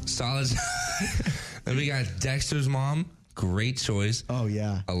 Solid. Then we got Dexter's mom. Great choice. Oh,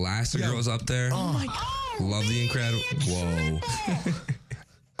 yeah. Elastigirl's up there. Oh, my God. Love the Incredible. Whoa.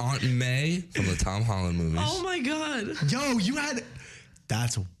 Aunt May from the Tom Holland movies. Oh my God. Yo, you had.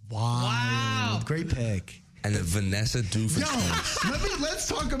 That's wild. Wow. Great pick. And then Vanessa Doofenshmirtz. Let's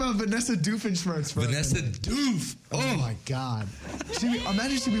talk about Vanessa Doofenshmirtz for Vanessa a minute. Doof. Oh my God.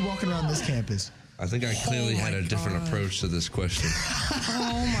 Imagine she'd be walking around this campus. I think I clearly had a different approach to this question.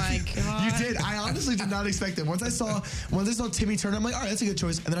 Oh my God. You did. I honestly did not expect it. Once I saw Timmy Turner, I'm like, all right, that's a good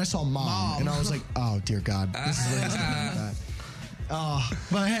choice. And then I saw Mom. And I was like, oh dear God, this is where he's going with that. Oh,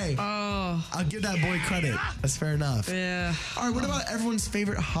 but hey, I'll give that boy credit. That's fair enough. Yeah. All right, what about everyone's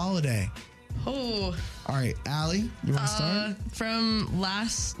favorite holiday? Oh. All right, Allie, you want to start? From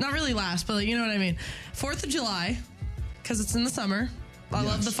not really last, but you know what I mean. 4th of July, because it's in the summer. I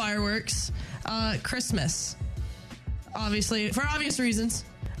love the fireworks. Christmas, obviously, for obvious reasons.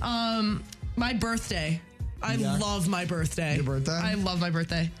 My birthday. I love my birthday. Your birthday? I love my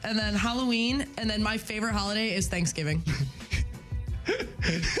birthday. And then Halloween, and then my favorite holiday is Thanksgiving.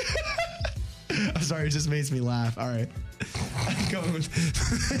 I'm sorry, it just makes me laugh. All right. Wait,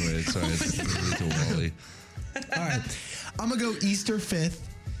 sorry, it's a Wally. All right. I'm going to go Easter 5th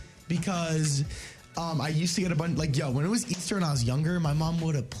because I used to get a bunch, when it was Easter and I was younger, my mom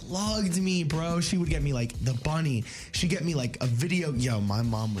would have plugged me, bro. She would get me, the bunny. She'd get me, a video. Yo, my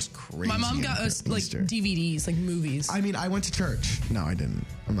mom was crazy. My mom got us, Easter. DVDs, movies. I mean, I went to church. No, I didn't.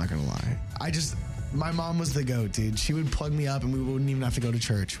 I'm not going to lie. My mom was the goat, dude. She would plug me up and we wouldn't even have to go to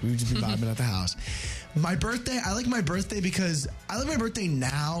church. We would just be vibing at the house. My birthday, I like my birthday because I like my birthday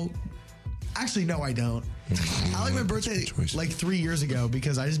now. Actually, no, I don't. I like my birthday 3 years ago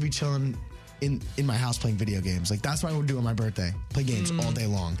because I just be chilling in my house playing video games. That's what I would do on my birthday. Play games all day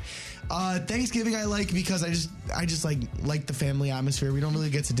long. Thanksgiving I like because I just like the family atmosphere. We don't really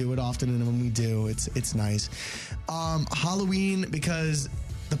get to do it often, and when we do, it's nice. Halloween because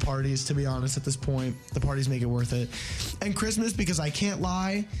the parties, to be honest, at this point, the parties make it worth it. And Christmas because I can't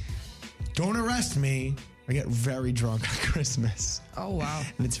lie, don't arrest me, I get very drunk on Christmas. Oh, wow.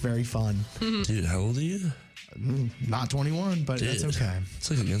 And it's very fun. Dude, how old are you? Not 21, but that's Dude, okay. It's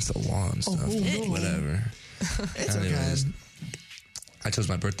like against the law and stuff. no. Whatever. It's Anyways, okay. I chose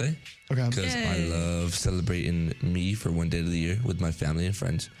my birthday Okay. because I Yay. love celebrating me for one day of the year with my family and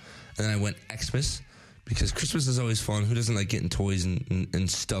friends. And then I went Xmas because Christmas is always fun. Who doesn't like getting toys and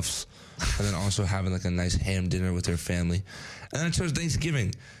stuffs? And then also having like a nice ham dinner with their family. And then I chose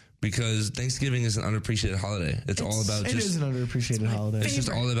Thanksgiving because Thanksgiving is an underappreciated holiday. It's all about It just is an underappreciated holiday. it's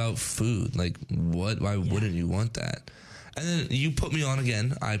just all about food. Like, what? Why wouldn't you want that? And then you put me on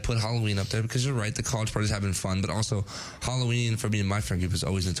again. I put Halloween up there because you're right. The college parties have been fun, but also Halloween for me and my friend group has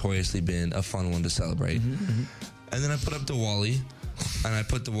always notoriously been a fun one to celebrate. And then I put up Diwali, and I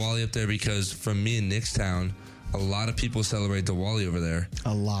put Diwali up there because from me in Nickstown, a lot of people celebrate Diwali over there.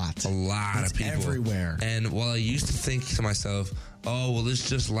 A lot. A lot It's of people. everywhere. And while I used to think to myself, oh, well, it's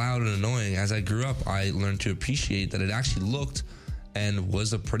just loud and annoying, as I grew up, I learned to appreciate that it actually looked and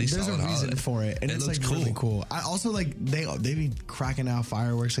was a pretty There's a solid reason holiday. for it, and it's looks like really cool. I also like they be cracking out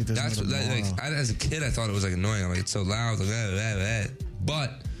fireworks like there's That's no what, tomorrow. as a kid, I thought it was like annoying. I'm like, it's so loud. Like,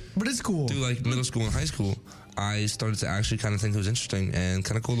 But But it's cool. through like middle school and high school, I started to actually kind of think it was interesting and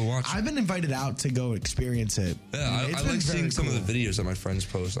kind of cool to watch. I've been invited out to go experience it. Yeah, It's I been like very seeing some cool. of the videos that my friends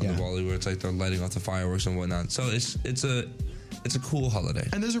post on Yeah. the Wally where it's like they're lighting off the fireworks and whatnot. So it's a cool holiday.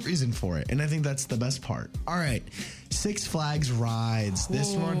 And there's a reason for it. And I think that's the best part. All right. Six Flags rides.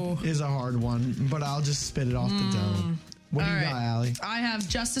 This one is a hard one, but I'll just spit it off the dome. What do All you right. got, Allie? I have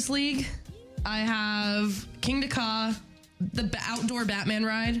Justice League. I have King Ka, the outdoor Batman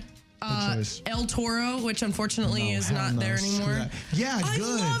ride. choice. El Toro, which unfortunately No, is hell not no. there Screw anymore. that. Yeah, I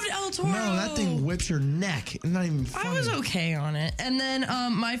good. loved El Toro. No, that thing whips your neck. It's not even funny. I was okay on it. And then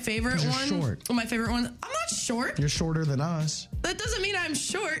my favorite 'Cause you're one. short. My favorite one. I'm not short. You're shorter than us. That doesn't mean I'm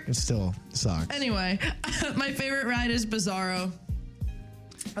short. It still sucks. Anyway, my favorite ride is Bizarro.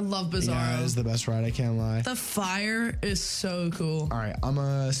 I love Bizarro. Yeah, it's the best ride. I can't lie. The fire is so cool. All right, I'm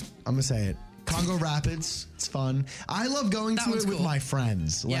gonna say it. Congo Rapids, it's fun. I love going That to one's it with cool. my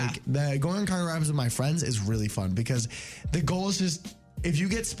friends. Yeah. Like going on Congo Rapids with my friends is really fun because the goal is just if you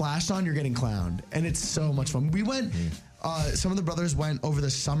get splashed on, you're getting clowned, and it's so much fun. We went. Some of the brothers went over the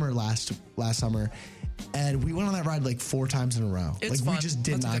summer last summer, and we went on that ride like 4 times in a row. It's like fun. we just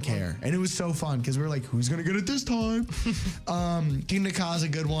did That's a not good one. care, and it was so fun because we were like, "Who's gonna get it this time?" King Ka is a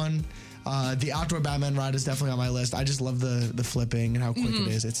good one. The outdoor Batman ride is definitely on my list. I just love the flipping and how quick it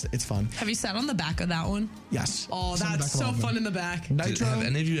is. It's fun. Have you sat on the back of that one? Yes. Oh, Some that's back so of fun in the back. Nitro. Have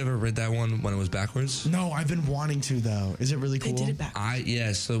any of you ever read that one when it was backwards? No, I've been wanting to though. Is it really cool? They did it back.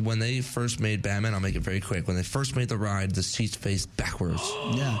 So when they first made Batman, I'll make it very quick. When they first made the ride, the seats faced backwards.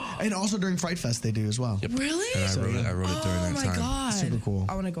 Yeah, and also during Fright Fest they do as well. Really? And I wrote it during Oh that my time. god. Super cool.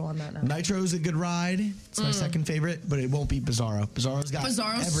 I want to go on that now. Nitro's a good ride. It's my second favorite, but it won't beat Bizarro. Bizarro's got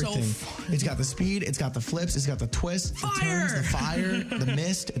Bizarro's so everything. fun. It's got the speed, it's got the flips, it's got the twists, the turns, the fire, the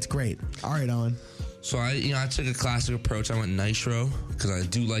mist. It's great. All right, Owen. So I took a classic approach. I went Nitro because I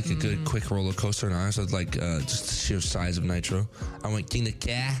do like a good quick roller coaster, and I also like just the sheer size of Nitro. I went King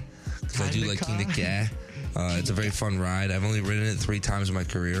Ka because I do like King Ka. It's a very fun ride. I've only ridden it 3 times in my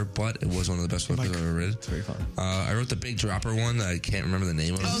career, but it was one of the best ones I've ever ridden. It's very fun. I wrote the big dropper one that I can't remember the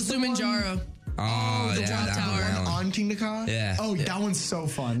name of. Oh, Zumanjaro. Oh, the yeah, drop that tower. one. On King Ka? Yeah. Oh, that one's so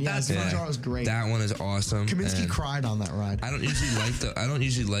fun. Yeah, That's Bizarro's great. That one is awesome. Kaminsky and cried on that ride. I don't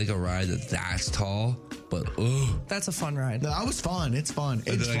usually like a ride that's tall, but That's a fun ride. No, that was fun. It's fun.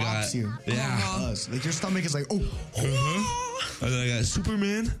 It then I drops got- you. yeah. It does. Like your stomach is like, oh. And then I got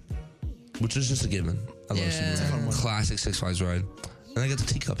Superman, which is just a given. I love Yeah. Superman. Classic Six Flags ride. And I got the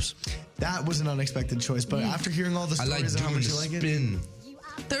teacups. That was an unexpected choice, but after hearing all the I stories like of how doing much the you like it, spin.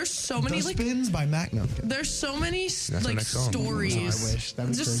 There's so many the like spins by Mac. No, there's so many our like next song. stories. Oh, I wish.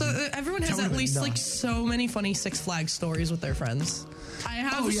 That'd be Just crazy. everyone That has would've at been least like nuts. so many funny Six Flags stories with their friends. I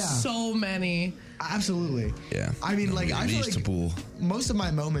have Oh, yeah. so many. Absolutely. Yeah. I mean, like, I we feel used to like pool. most of my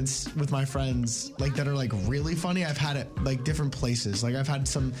moments with my friends, like, that are, like, really funny, I've had at, like, different places. Like, I've had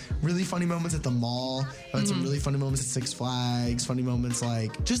some really funny moments at the mall. I've had some really funny moments at Six Flags. Funny moments,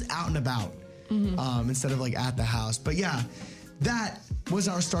 like, just out and about instead of, like, at the house. But, yeah, that was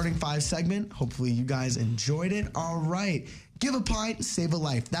our starting 5 segment. Hopefully you guys enjoyed it. All right. Give a pint, save a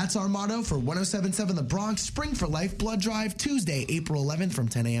life. That's our motto for 1077 The Bronx Spring for Life Blood Drive, Tuesday, April 11th from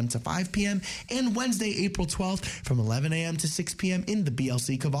 10 a.m. to 5 p.m. and Wednesday, April 12th from 11 a.m. to 6 p.m. in the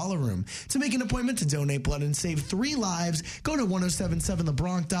BLC Cavala Room. To make an appointment to donate blood and save 3 lives, go to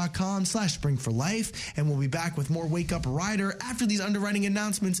 1077thebronx.com/spring for life, and we'll be back with more Wake Up Rider after these underwriting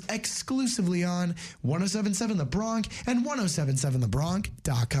announcements exclusively on 1077 The Bronx and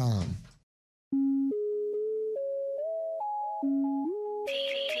 1077thebronx.com.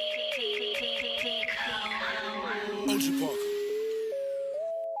 Gucci Parker.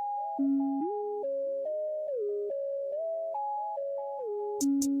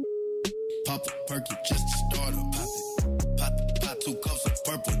 Pop a perky just to start up. Pop 2 cups of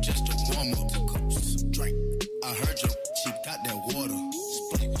purple just to warm up. 2 cups, drink. I heard you, she got that water.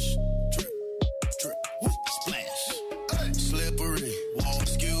 Splash, drip, drip, whoop, splash. Hey. Slippery, whoa,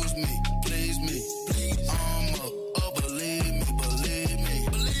 excuse me, please me. I'm up, oh, believe me.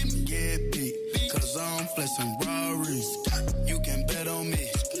 Get beat, cause I'm flexing Rarries. You can bet on me.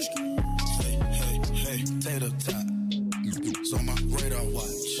 Hey, tater tot. It's on my radar watch.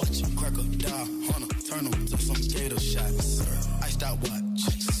 Crack a dial, Hunter, turn them to some gator shots. Iced out watch,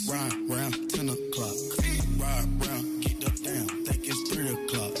 ride round 10 o'clock. Ride round, keep the down, think it's 3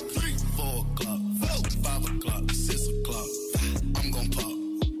 o'clock. 4 o'clock, 5 o'clock, 6 o'clock. I'm gon' pop.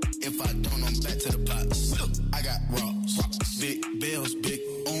 If I don't, I'm back to the pots. I got rocks, big bells, big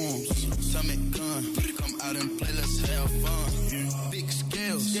arms. Summit gun, come out and play, let's have fun. Big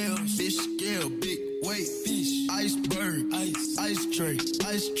scales, fish scale, big weight, fish, iceberg, ice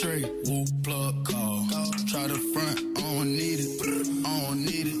tray, whoop, plug, call. Try the front, I don't need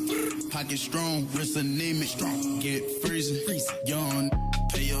it. Pocket strong, wrist anemic, get freezing. Young,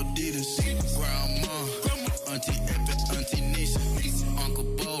 pay your deeders. Grandma, Auntie Epic, Auntie Nisa, Uncle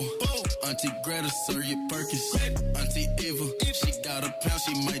Bo, Auntie Greta, serve your Perkins. Auntie Eva, she got a pound,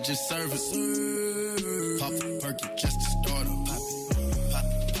 she might just serve it. Pop a perky just to start up.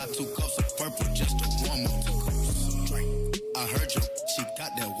 Pop 2 cups of purple just to warm up. I heard you, she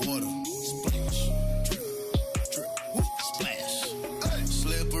got that water. Splash, drip, drip, whoop, splash. Hey.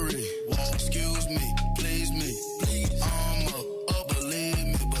 Slippery, whoa, excuse me, please me. I'm up, oh, believe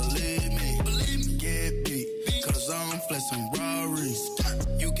me. Get beat, cause I'm flexing Rarries.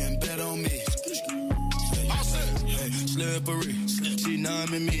 You can bet on me. Hey, slippery, she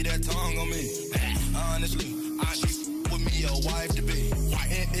numbing me, that tongue on me. Honestly, she with me, a wife to be.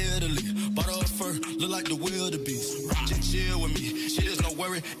 In Italy, bought her fur, look like the wildebeest. Just chill with me, shit is no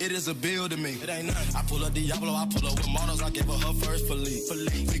worry, it is a bill to me. It ain't nothing. I pull up Diablo, I pull up with models, I gave her first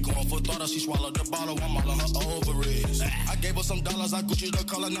Philippe. We going for throttle, she swallowed the bottle, I'm all on her ovaries. I gave her some dollars, I Gucci the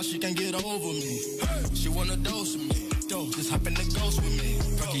color, now she can't get over me. She wanna dose with me, just hop in the ghost with me.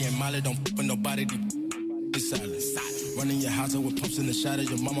 Perky and Molly don't f with nobody, it's silent. Running your house with pumps in the shadow,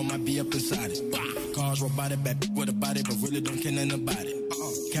 your mama might be up inside it. Cars robotic, back with a body, but really don't care nothing about it.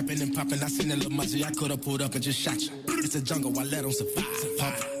 Capping and popping, I seen that little muscle, I could've pulled up and just shot you. It's a jungle, I let them survive.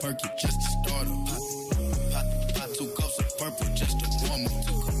 Pop a perky just to start up. Pop 2 cups of purple just to warm up.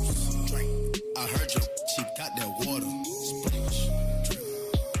 Drink. I heard you, she got that water. Splash, drip,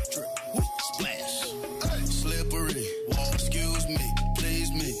 drip, whoop, splash. Hey. Slippery, whoa, excuse me, please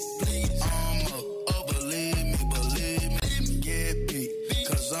me. I'm up, oh, believe me. Get beat,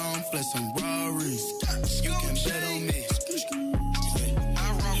 cause I'm flexing Rarries. You can bet on me.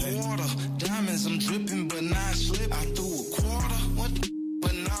 I'm dripping, but not slipping. I threw a quarter,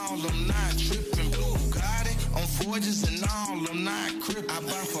 but now I'm not tripping. Blue Bugatti on forges and all, I'm not crippin'. I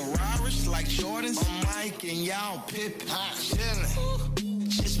buy Ferraris like Jordans. I'm Mike and y'all Pippin. Chillin',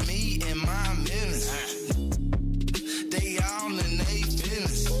 just me and my millions. They all in they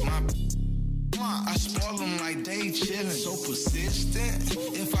business. I spoil them like they chillin'. So persistent.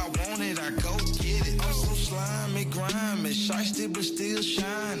 If I want it, I go get it. I'm so slimy, grimy, shiesty but still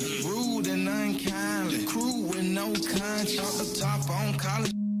shining. Rude and unkindly. Crew with no conscience. Off the top on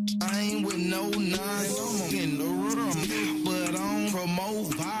college. I ain't with no nonsense. I'm in the rhythm, but I don't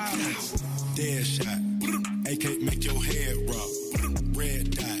promote violence. Dead shot. AK make your head rock.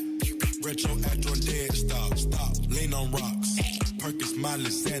 Red dot. Retro Astro dead stop. Lean on rocks. Perkins, Miley,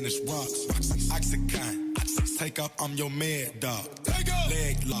 Xanax, rocks. Oxycontin. Take off, I'm your mad dog.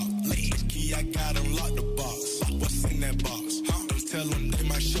 Leg lock. Key, I got unlocked the box. What's in that box? Don't tell them they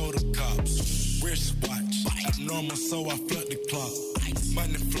might show the cops. Wristwatch. Abnormal, so I flood the clock.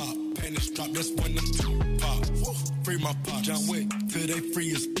 Money flop. Pennies drop. That's when them two pop. Free my pop. John Wick till they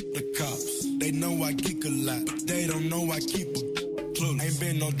free as the cops. They know I geek a lot, but they don't know I keep a clue. Ain't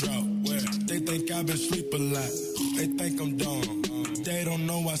been no drought. Where? They think I've been sleep a lot. They think I'm dumb. They don't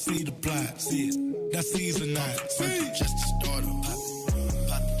know I see the plot. See it. That's season 9. Just to start up.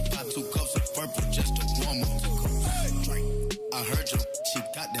 Pop 2 cups of purple just to warm up. Drink. I heard you, she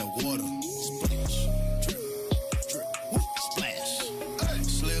got that water. Splash, drip, drip, whoop, splash. Hey.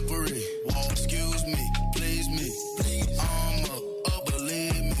 Slippery, whoa, excuse me, please me. I'm up, oh,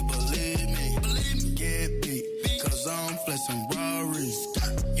 believe me. Get beat, cause I'm flexing Rarries.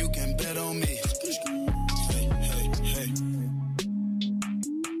 You can bet on me. Hey.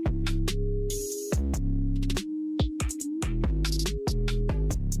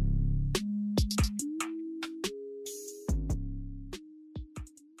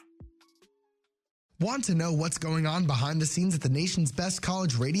 Want to know what's going on behind the scenes at the nation's best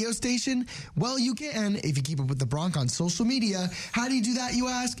college radio station? Well, you can if you keep up with the Bronc on social media. How do you do that, you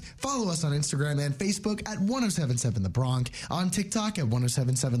ask? Follow us on Instagram and Facebook at 1077 The Bronc, on TikTok at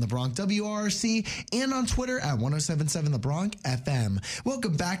 1077 The Bronc WRC, and on Twitter at 1077 The Bronc FM.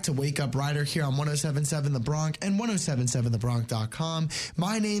 Welcome back to Wake Up Rider here on 1077 The Bronc and 1077thebronc.com.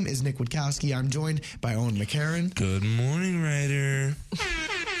 My name is Nick Witkowski. I'm joined by Owen McCarron. Good morning, Ryder.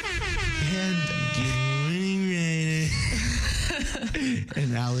 And Good morning, Ryder.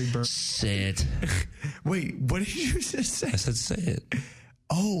 and Allie Burr. Say it. Wait, what did you just say? I said say it.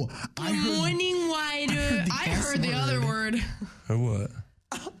 Oh, I heard. Morning Wider. I heard the other word. Or what?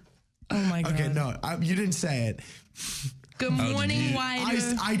 Oh my God. Okay, no, you didn't say it. Good morning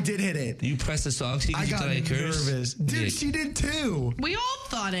Wider. I did hit it. You pressed the song key I because you got thought I cursed? nervous. Dude, Yeah. she did too. We all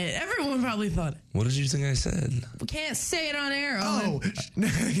thought it. Everyone probably thought it. What did you think I said? We can't say it on air. Oh,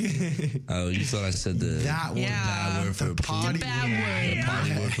 Oh, you thought I said that one. Yeah. bad word for The potty poop? Bad The word.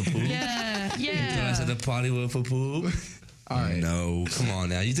 potty word for poop? Yeah, You thought I yeah. said the potty word for poop? All right. No, come on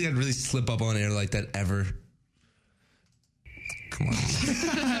now. You think I'd really slip up on air like that ever? Come on.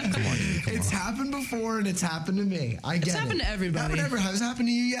 Come on. It's happened before and it's happened to me. I get it. happened to everybody. Has it happened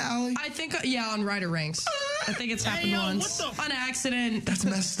to you yet, Allie? I think, on Rider Ranks. I think it's happened once. On accident. That's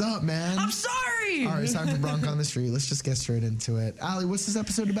messed up, man. I'm sorry. All right, it's time for Bronc on the Street. Let's just get straight into it. Allie, what's this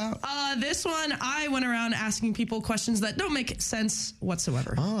episode about? This one, I went around asking people questions that don't make sense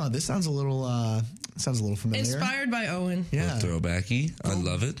whatsoever. Oh, this sounds a little familiar. Inspired by Owen. Yeah. Throwbacky. I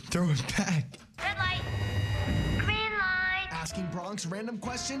love it. Throw it back. Red light. Green light. Asking Bronx random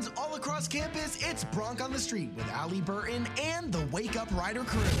questions all across campus, it's Bronc on the Street with Allie Burton and the Wake Up Rider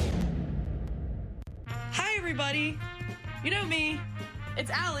crew. Hi, everybody. You know me. It's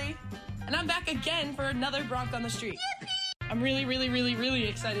Allie, and I'm back again for another Bronc on the Street. I'm really, really, really, really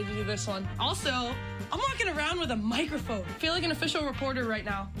excited to do this one. Also, I'm walking around with a microphone. I feel like an official reporter right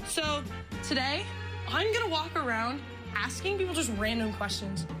now. So today, I'm gonna walk around asking people just random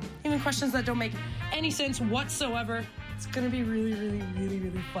questions, even questions that don't make any sense whatsoever. It's gonna be really, really, really,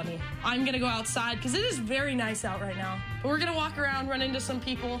 really funny. I'm gonna go outside because it is very nice out right now. But we're gonna walk around, run into some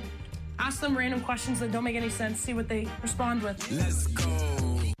people, ask them random questions that don't make any sense, see what they respond with. Let's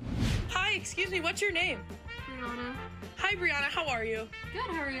go. Hi, excuse me, what's your name? Brianna. Hi, Brianna, how are you? Good,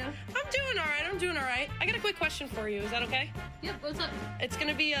 how are you? I'm doing all right. I got a quick question for you, is that okay? Yep, what's up? It's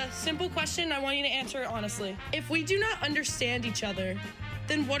gonna be a simple question, I want you to answer it honestly. If we do not understand each other,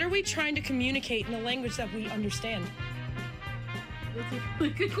 then what are we trying to communicate in a language that we understand? That's a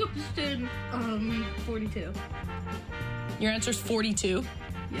really good question. 42. Your answer's 42.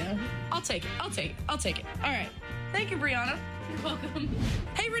 Yeah. I'll take it. All right. Thank you, Brianna. You're welcome.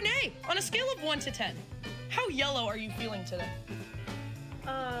 Hey, Renee, on a scale of 1 to 10, how yellow are you feeling today?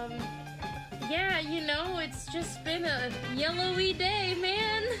 Yeah, you know, it's just been a yellowy day,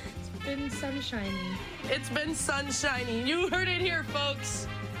 man. It's been sunshiny. It's been sunshiny. You heard it here, folks.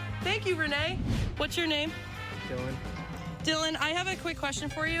 Thank you, Renee. What's your name? Dylan, I have a quick question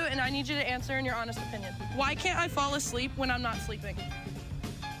for you, and I need you to answer in your honest opinion. Why can't I fall asleep when I'm not sleeping?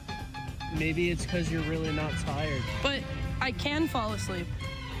 Maybe it's because you're really not tired. But I can fall asleep.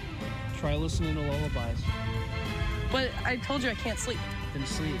 Try listening to lullabies. But I told you I can't sleep. Then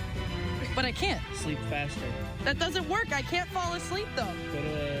sleep. But I can't. Sleep faster. That doesn't work. I can't fall asleep, though. Go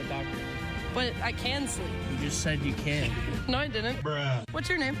to a doctor. But I can sleep. You just said you can. No, I didn't. Bruh. What's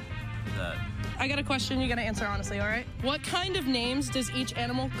your name? I got a question you gotta answer honestly, all right? What kind of names does each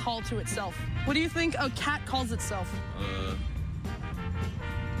animal call to itself? What do you think a cat calls itself?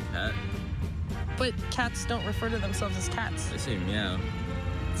 Cat? But cats don't refer to themselves as cats. They say meow.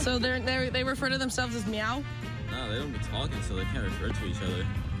 So they refer to themselves as meow? No, they don't be talking, so they can't refer to each other.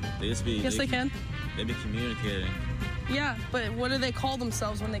 They just be... Yes, they can. They be communicating. Yeah, but what do they call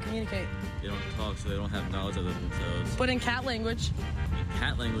themselves when they communicate? They don't talk, so they don't have knowledge of themselves. But in cat language, In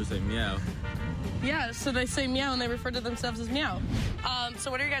cat language, they meow. yeah, so they say meow and they refer to themselves as meow.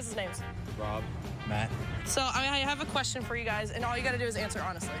 So what are your guys' names? Rob. Matt. So I have a question for you guys, and all you gotta do is answer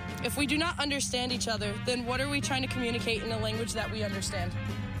honestly. If we do not understand each other, then what are we trying to communicate in a language that we understand?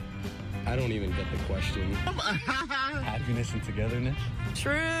 I don't even get the question. Happiness and togetherness.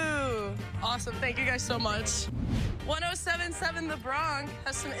 True. Awesome. Thank you guys so much. 1077 The Bronc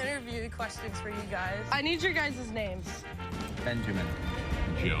has some interview questions for you guys. I need your guys' names. Benjamin.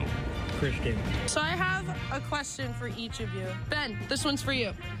 Joe. Christian. So I have a question for each of you. Ben, this one's for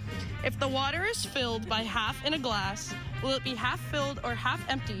you. If the water is filled by half in a glass, will it be half filled or half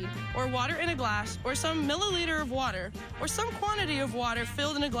emptied, or water in a glass, or some milliliter of water, or some quantity of water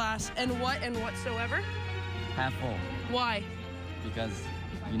filled in a glass, and what and whatsoever? Half full. Why? Because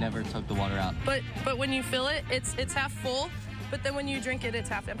You never took the water out. But when you fill it, it's half full. But then when you drink it, it's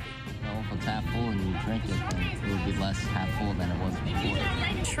half empty. Well, if it's half full and you drink it, then it would be less half full than it was before.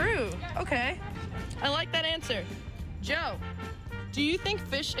 True. Okay. I like that answer. Joe, do you think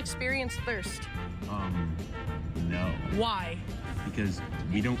fish experience thirst? No. Why? Because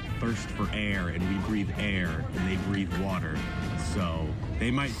we don't thirst for air, and we breathe air, and they breathe water. So they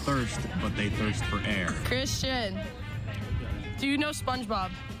might thirst, but they thirst for air. Christian, do you know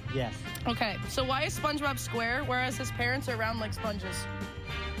SpongeBob? Yes. Okay, so why is SpongeBob square, whereas his parents are round like sponges?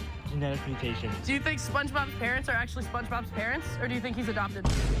 Genetic mutation. Do you think SpongeBob's parents are actually SpongeBob's parents, or do you think he's adopted?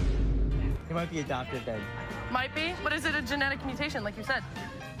 He might be adopted then. Might be, but is it a genetic mutation, like you said?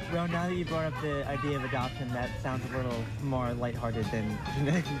 Well, now that you brought up the idea of adoption, that sounds a little more lighthearted than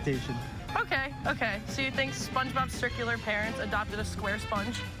genetic mutation. Okay. So you think SpongeBob's circular parents adopted a square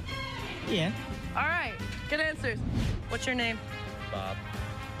sponge? Yeah. All right, good answers. What's your name? Bob.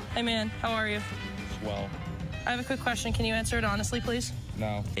 Hey man, how are you? Swell. I have a quick question. Can you answer it honestly, please?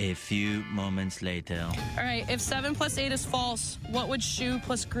 No. A few moments later. All right, if 7 plus 8 is false, what would shoe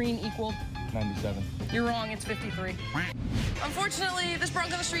plus green equal? 97. You're wrong, it's 53. Unfortunately, this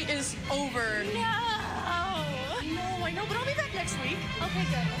Bronx on the Street is over. No. No, I know, but I'll be back next week. Okay,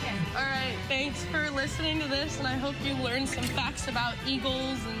 good. Okay. All right, thanks for listening to this, and I hope you learned some facts about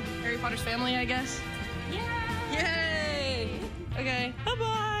eagles and Harry Potter's family, I guess. Yeah. Yay! Okay,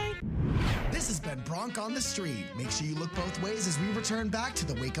 bye-bye. This has been Bronx on the Street. Make sure you look both ways as we return back to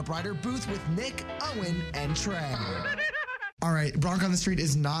the Wake Up Rider booth with Nick, Owen, and Trey. All right, Bronx on the Street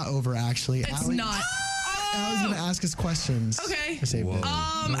is not over, actually. It's not. Allie's going to ask us questions. Okay. I saved it.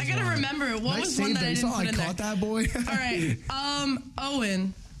 I gotta remember. What was one that I didn't put in there? I caught that, boy. All right.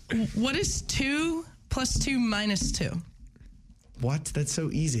 Owen, what is 2 plus 2 minus 2? What? That's so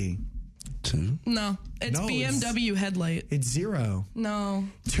easy. 2? No, it's BMW headlight. It's 0. No.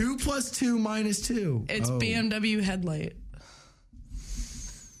 2 plus 2 minus 2. It's BMW headlight.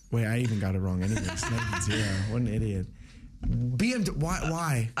 Wait, I even got it wrong anyways. It's not even 0. What an idiot.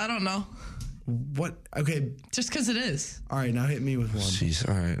 Why? I don't know. What? Okay. Just because it is. All right, now hit me with one. Jeez,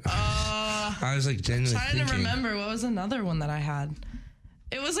 all right. I was like genuinely trying to remember what was another one that I had.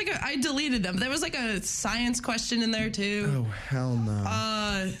 It was like I deleted them. There was like a science question in there too. Oh hell no.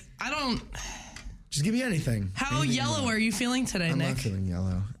 I don't. Just give me anything. How yellow are you feeling today, Nick? I'm not feeling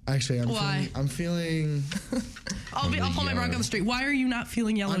yellow. Actually, I'm feeling. I'll pull my Bronx on the Street. Why are you not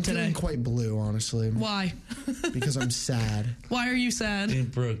feeling yellow today? I'm feeling quite blue, honestly. Why? Because I'm sad. Why are you sad? You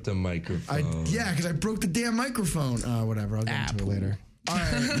broke the microphone. Because I broke the damn microphone. Whatever. I'll get into it later. All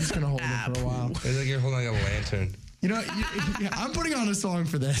right, I'm just gonna hold it for a while. It's like you're holding like a lantern. You know, I'm putting on a song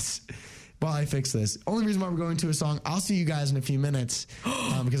for this. While I fix this. Only reason why we're going to a song. I'll see you guys in a few minutes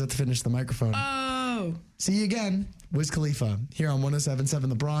because I have to finish the microphone. Oh. See you again. Wiz Khalifa here on 107.7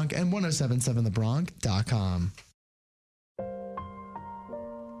 The Bronx and 107.7thebronx.com.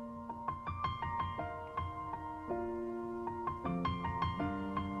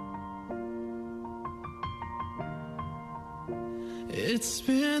 It's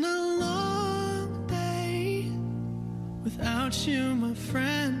been a long day without you, my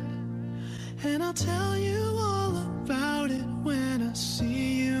friend. And I'll tell you all about it when I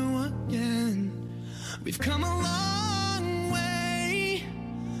see you again. We've come a long way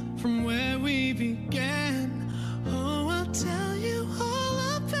from where we began. Oh, I'll tell you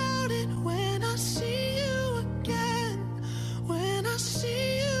all about it when I see you again. When I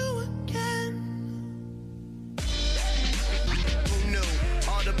see you again. Who knew?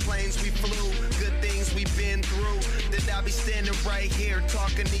 All the planes we flew, good things we've been through. That I'll be standing right here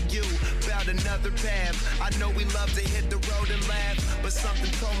talking to you about another path. I know we love to hit the road and laugh, but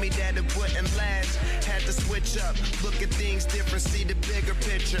something told me that it wouldn't last. Had to switch up, look at things different, see the bigger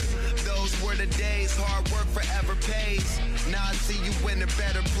picture. Those were the days, hard work forever pays. Now I see you in a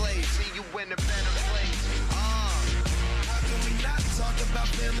better place. See you in a better place. How can we not talk about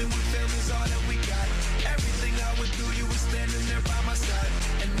family when family's all that we got? Everything I went through, you were standing there by my side,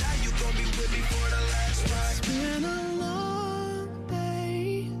 and now you gon' be with me for the last ride. It's been a long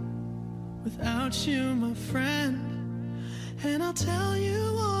day without you, my friend. And I'll tell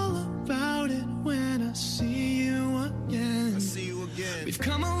you all about it when I see you again. I see you again. We've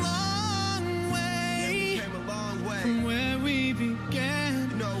come a long way, yeah, we came a long way from where we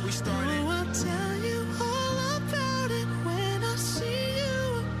began. You know, we started. Oh, I'll tell you all about it when I see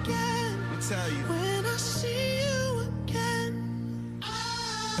you again. I'll tell you. When I see you again.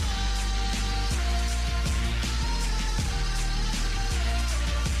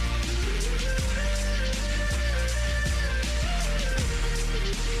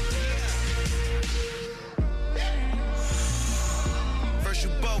 First you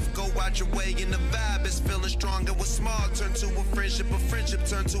both go out your way, and the vibe is feeling strong. And what's small turn to a friendship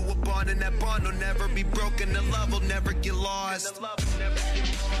turn to a bond, and that bond will never be broken. The love will never get lost.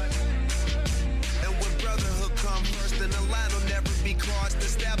 And when brotherhood come first, then the line will never be crossed.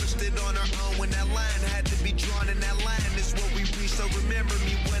 Established it on our own when that line had to be drawn, and that line is what we reach. So remember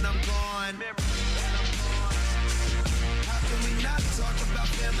me when I'm gone. How can we not talk about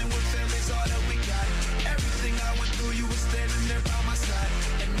family when family's all that we got? Everything I went through, you were standing there by my side,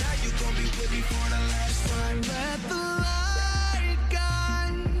 and now you gon' be with me for the last time. Let the light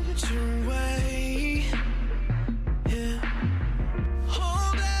guide your way. Yeah.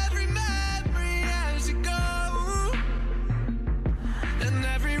 Hold every memory as you go, and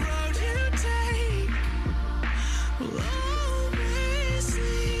every road you take will always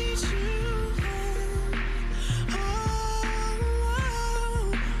lead you home.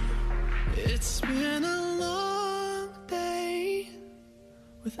 Oh, it's been a long day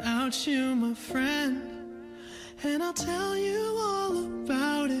without you, my friend, and I'll tell you all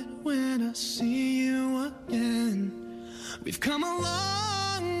about it when I see you again. We've come a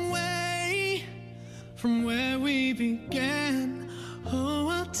long way from where we began. Oh,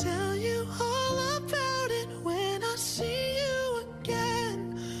 I'll tell you all about it when I see you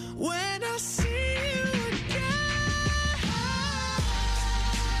again. When I see you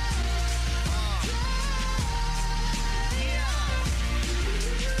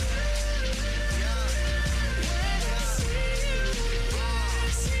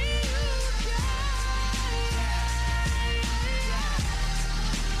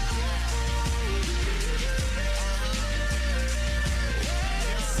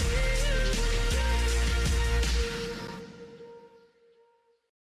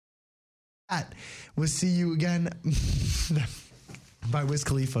That was See You Again by Wiz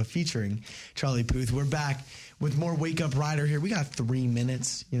Khalifa featuring Charlie Puth. We're back with more Wake Up Rider here. We got 3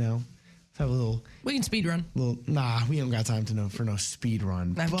 minutes, you know. Let's have a little... We can speed run. Nah, we don't got time for no speed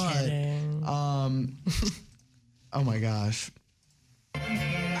run. I'm kidding. Oh my gosh.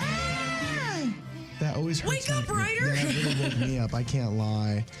 That always hurts. Wake up, Ryder! That really woke me up. I can't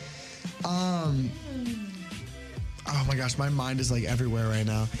lie. Oh my gosh, my mind is like everywhere right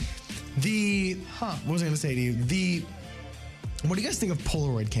now. What was I going to say to you? What do you guys think of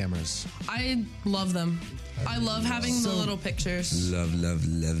Polaroid cameras? I love them. I love having the little pictures. Love a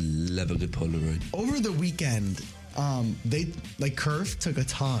good Polaroid. Over the weekend, Curve took a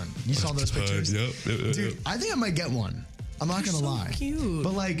ton. You saw those pictures? Yep. Dude, I think I might get one. I'm not going to lie. Cute.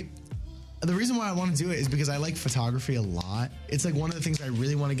 But the reason why I want to do it is because I like photography a lot. It's one of the things I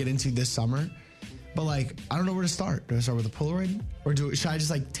really want to get into this summer. But I don't know where to start. Do I start with a Polaroid, or should I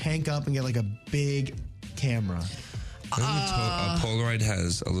just tank up and get a big camera? I think a Polaroid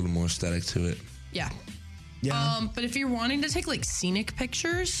has a little more aesthetic to it. Yeah. Yeah. But if you're wanting to take scenic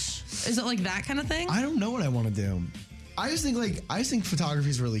pictures, is it that kind of thing? I don't know what I want to do. I just think photography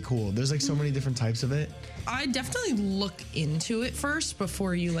is really cool. There's so many different types of it. I definitely look into it first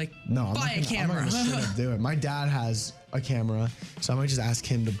before you buy a camera. I'm not gonna straight up do it. My dad has a camera, so I might just ask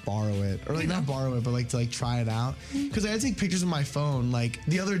him to borrow it, or not borrow it, but to try it out. Because I take pictures with my phone.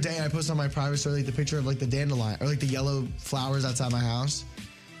 The other day, I posted on my private story the picture of the dandelion or the yellow flowers outside my house,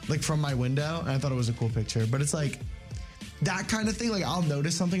 from my window, and I thought it was a cool picture. But it's that kind of thing. I'll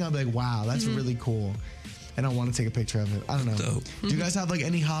notice something, I'll be like, wow, that's really cool. And I want to take a picture of it. I don't know. Dope. Do you guys have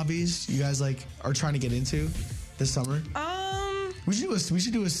any hobbies you guys are trying to get into this summer? We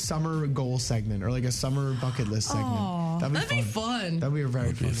should do a summer goal segment or a summer bucket list segment. That'd be fun. That'd be a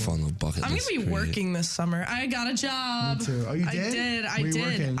very fun little bucket I'm list. I'm gonna be working this summer. I got a job. Me too. Oh, you did? I did.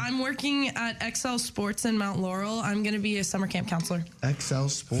 Working? I'm working at XL Sports in Mount Laurel. I'm gonna be a summer camp counselor. XL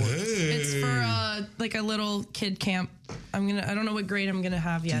Sports. It's for a little kid camp. I don't know what grade I'm gonna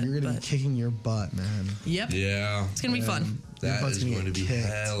have yet. Dude, you're gonna be kicking your butt, man. Yep. Yeah. It's gonna be fun. That is going to be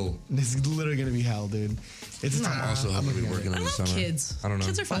hell. This is literally gonna be hell, dude. I'm also hoping to be working in the summer. Kids. I don't know.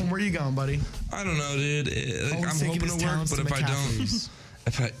 Kids are fun. Where are you going, buddy? I don't know, dude. I'm hoping to work, but if I don't,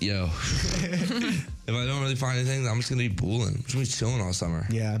 if I don't really find anything, I'm just gonna be booling. I'm just gonna be chilling all summer.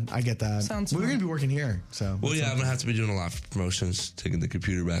 Yeah, I get that. Sounds We're fun. gonna be working here, so. Well, yeah, I'm gonna have to be doing a lot of promotions, taking the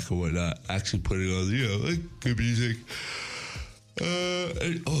computer back and whatnot, actually putting on, good music.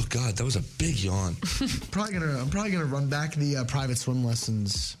 Oh God, that was a big yawn. I'm probably gonna run back the private swim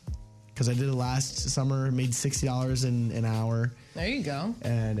lessons because I did it last summer. Made $60 an hour. There you go.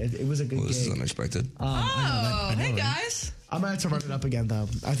 And it was a good gig. This is unexpected. I know, hey right? guys. I'm gonna have to run it up again though.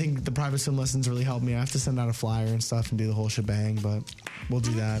 I think the private swim lessons really helped me. I have to send out a flyer and stuff and do the whole shebang, but we'll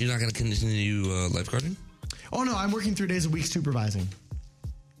do that. You're not gonna continue lifeguarding? Oh no, I'm working 3 days a week supervising.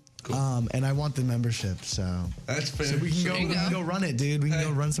 Cool. And I want the membership, so That's fair. So we can go run it, dude. We can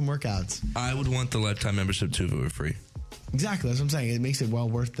go run some workouts. I would want the lifetime membership too if it were free. Exactly, that's what I'm saying. It makes it well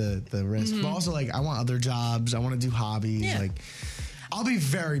worth the risk. But also, like, I want other jobs. I want to do hobbies. Yeah. Like, I'll be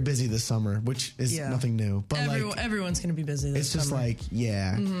very busy this summer, which is nothing new. But everyone's going to be busy this it's just summer. like,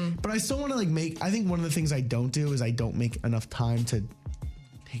 yeah. But I still want to like make. I think one of the things I don't do is I don't make enough time to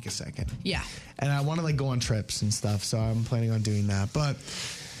take a second. Yeah. And I want to like go on trips and stuff. So I'm planning on doing that. But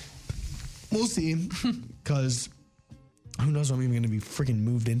we'll see, because. Who knows when I'm even going to be freaking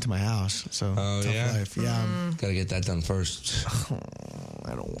moved into my house. So, tough life. Yeah. Gotta get that done first. I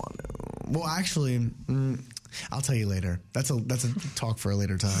don't want to. Well, actually, I'll tell you later. That's a talk for a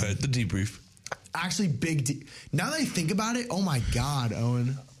later time. The debrief. Actually, now that I think about it, oh my God,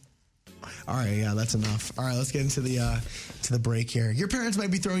 Owen. All right, yeah, that's enough. All right, let's get into the break here. Your parents might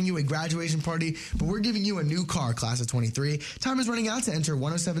be throwing you a graduation party, but we're giving you a new car, class of 23. Time is running out to enter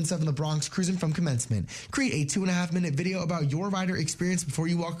 1077 The Bronx Cruising from Commencement. Create a 2.5-minute video about your rider experience before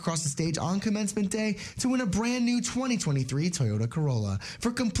you walk across the stage on commencement day to win a brand new 2023 Toyota Corolla.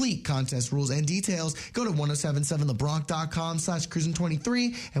 For complete contest rules and details, go to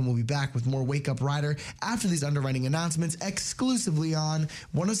 1077thebronx.com/cruising23, and we'll be back with more Wake Up Rider after these underwriting announcements exclusively on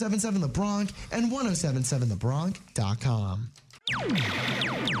 1077 The Bronx and 1077thebronx.com.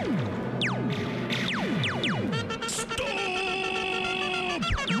 Stop!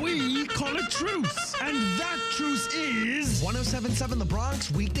 We call a truce, and that truce is 1077 The Bronx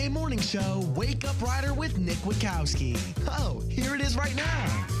weekday morning show, Wake Up Rider with Nick Witkowski. Oh, here it is right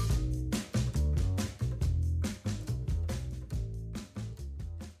now.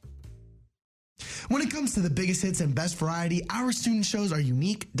 When it comes to the biggest hits and best variety, our student shows are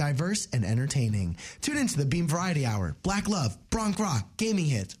unique, diverse, and entertaining. Tune into the Beam Variety Hour, Black Love, Bronx Rock, Gaming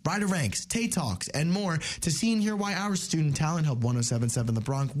Hits, Rider Ranks, Tay Talks, and more to see and hear why our student talent helped 1077 The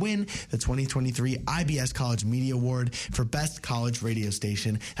Bronx win the 2023 IBS College Media Award for Best College Radio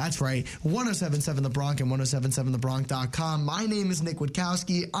Station. That's right, 1077 The Bronx and 1077thebronx.com. My name is Nick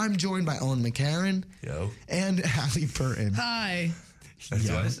Witkowski. I'm joined by Owen McCarron. Yo. And Allie Burton. Hi.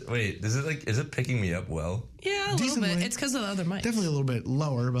 Wait, is it picking me up well? Yeah, a little bit. It's because of the other mic. Definitely a little bit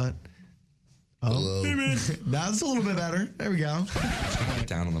lower, but Hello. That's a little bit better. There we go.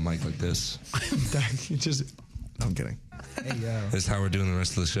 Down on the mic like this. I'm kidding. Hey, yo. This is how we're doing the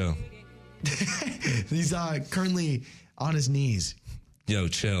rest of the show. He's currently on his knees. Yo,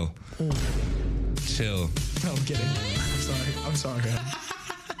 chill. Chill. No, I'm kidding. I'm sorry.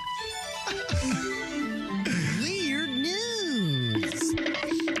 Weird news.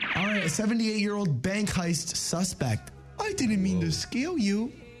 All right, a 78-year-old bank heist suspect. I didn't mean to scare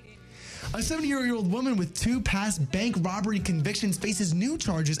you. A 70-year-old woman with 2 past bank robbery convictions faces new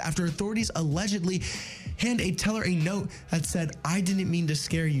charges after authorities allegedly hand a teller a note that said, "I didn't mean to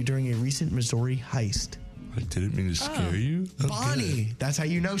scare you" during a recent Missouri heist. I didn't mean to scare you? Bonnie, that's how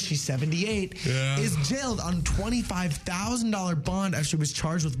you know she's 78, is jailed on $25,000 bond after she was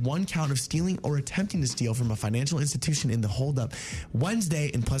charged with 1 count of stealing or attempting to steal from a financial institution in the holdup Wednesday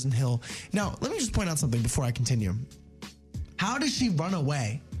in Pleasant Hill. Now, let me just point out something before I continue. How does she run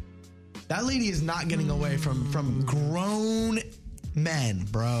away? That lady is not getting away from grown men,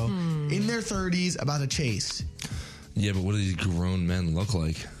 bro, in their 30s about to chase. Yeah, but what do these grown men look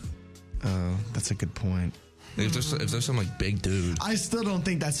like? Oh, that's a good point. If there's some like big dude, I still don't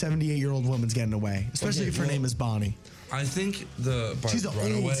think that 78-year-old woman's getting away, especially if her name is Bonnie. I think she's an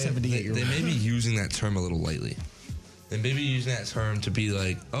old 78-year-old. They may be using that term a little lightly. They may be using that term to be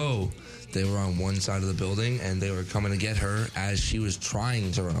like, oh, they were on one side of the building and they were coming to get her as she was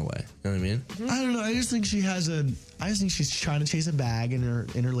trying to run away. You know what I mean? I don't know. I just think she's trying to chase a bag in her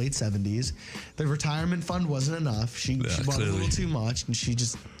late 70s. The retirement fund wasn't enough. She bought a little too much, and she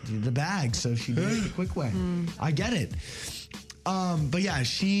just needed a bag, so she did it the quick way. I get it. But yeah,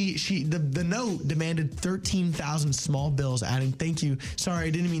 the note demanded 13,000 small bills, adding, "Thank you. Sorry, I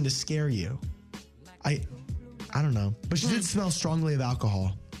didn't mean to scare you." I don't know, but she did smell strongly of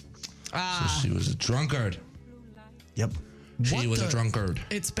alcohol. So she was a drunkard. Yep. She was a drunkard.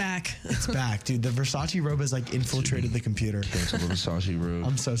 It's back. It's back, dude. The Versace robe has like infiltrated the computer. Cancel the Versace robe.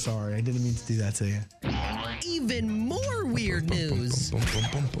 I'm so sorry. I didn't mean to do that to you. Even more weird news.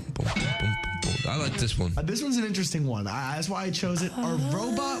 I like this one. This one's an interesting one. That's why I chose it. Are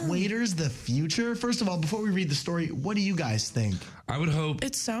robot waiters the future? First of all, before we read the story, what do you guys think? I would hope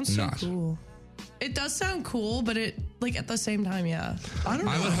it sounds so cool. It does sound cool, but it at the same time, yeah. I don't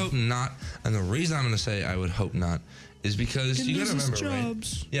know. I would hope not, and the reason I'm going to say I would hope not is because you got to remember,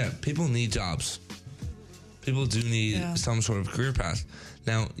 jobs. right? Yeah, people need jobs. People do need some sort of career path.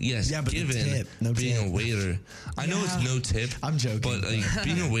 Now, yes, but given no tip. No being tip. a waiter, I know it's no tip. I'm joking. But like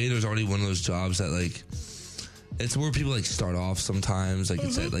being a waiter is already one of those jobs that like it's where people like start off sometimes. Like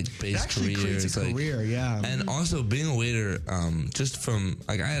it's at like base actually career. creates a It's like, career, yeah. And also being a waiter, just from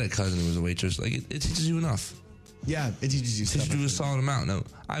like I had a cousin who was a waitress. Like it teaches you enough. Yeah, it teaches you stuff. Teaches you a solid amount. No,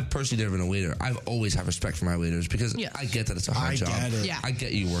 I've personally never been a waiter. I've always had respect for my waiters because I get that it's a hard job. Get it. Yeah. I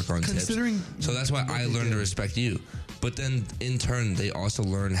get you work on Considering tips. So that's why I learned to respect you. But then in turn, they also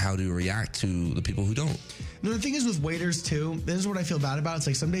learn how to react to the people who don't. No, the thing is with waiters too, this is what I feel bad about. It's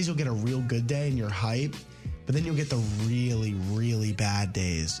like some days you'll get a real good day and you're hype, but then you'll get the really, really bad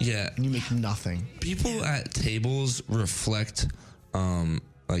days. Yeah. And you make nothing. People at tables reflect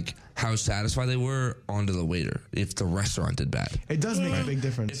like how satisfied they were onto the waiter if the restaurant did bad. It does make a big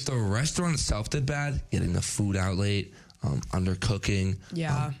difference. If the restaurant itself did bad, getting the food out late, undercooking,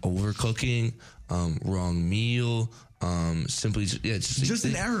 overcooking, wrong meal, simply just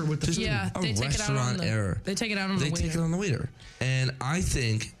an error with the food. A they take it out on restaurant error. They take it out on the waiter. They take it on the waiter. And I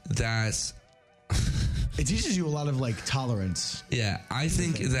think that's it teaches you a lot of like tolerance. Yeah, I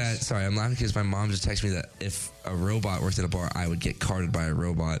think that. Sorry, I'm laughing because my mom just texted me that if a robot worked at a bar, I would get carded by a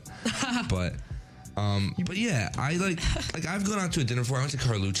robot. but yeah, I like I've gone out to a dinner before. I went to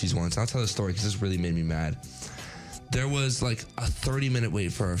Carlucci's once. I'll tell the story because this really made me mad. There was like a 30-minute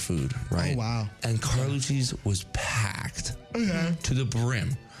wait for our food, right? Oh wow! And Carlucci's was packed to the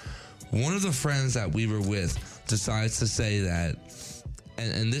brim. One of the friends that we were with decides to say that.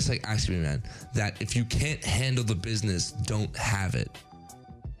 And this like asked me, man, that if you can't handle the business, don't have it.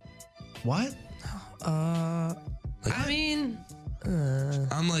 What? I mean,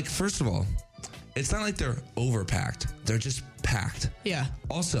 I'm like, first of all, it's not like they're overpacked. They're just packed. Yeah.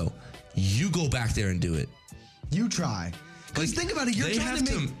 Also, you go back there and do it. You try. Because think about it, you're trying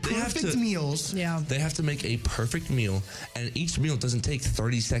to make perfect meals. Yeah. They have to make a perfect meal, and each meal doesn't take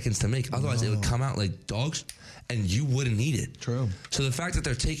 30 seconds to make. Otherwise, it would come out like dogs, and you wouldn't eat it. True. So the fact that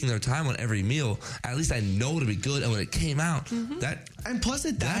they're taking their time on every meal, at least I know it'll be good. And when it came out, and plus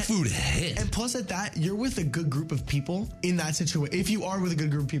at that food hit. And plus at that, you're with a good group of people in that situation. If you are with a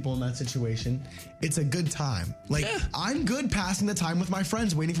good group of people in that situation, it's a good time. Like I'm good passing the time with my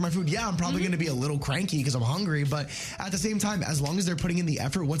friends, waiting for my food. Yeah, I'm probably going to be a little cranky because I'm hungry, but at the same time, as long as they're putting in the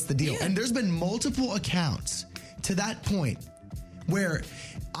effort, what's the deal? And there's been multiple accounts to that point where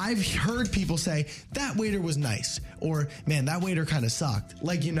I've heard people say that waiter was nice, or man, that waiter kind of sucked.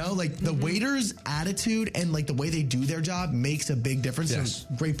 Like, you know, like the waiter's attitude and like the way they do their job makes a big difference. Yes.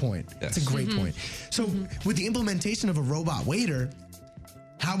 So, great point. Yes. It's a great point. So with the implementation of a robot waiter,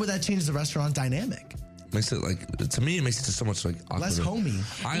 how would that change the restaurant dynamic? Makes it like, to me, it makes it just so much like awkward. Less homey.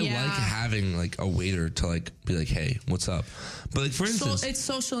 I like having like a waiter to like be like, hey, what's up? But like for instance, it's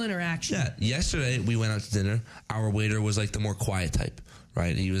social interaction. Yeah. Yesterday we went out to dinner. Our waiter was like the more quiet type,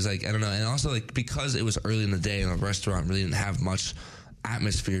 right? He was like, I don't know. And also like because it was early in the day and the restaurant really didn't have much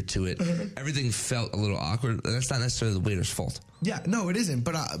atmosphere to it, everything felt a little awkward. And that's not necessarily the waiter's fault. Yeah, no, it isn't.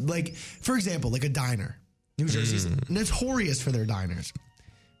 But like, for example, like a diner. New Jersey's notorious for their diners.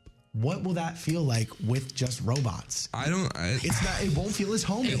 What will that feel like with just robots? It's not. It won't feel as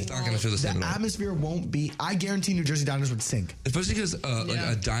homey. It's not going to feel the same at all. The atmosphere won't be. I guarantee New Jersey diners would sink. Especially because like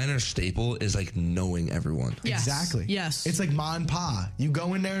a diner staple is like knowing everyone. Yes. Exactly. Yes. It's like ma and pa. You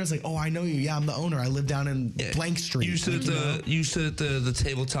go in there and it's like, oh, I know you. Yeah, I'm the owner. I live down in blank street. You sit at the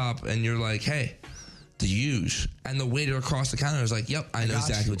tabletop and you're like, hey, the huge, and the waiter across the counter is like, yep, I know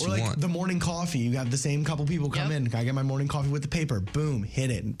exactly what or you like want. The morning coffee, you have the same couple people come in. Can I get my morning coffee with the paper? Boom,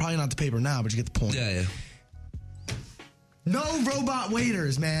 hit it. Probably not the paper now, but you get the point. Yeah. No robot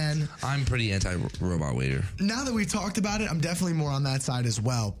waiters, man. I'm pretty anti-robot waiter. Now that we've talked about it, I'm definitely more on that side as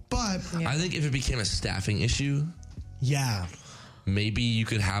well. But I think if it became a staffing issue, maybe you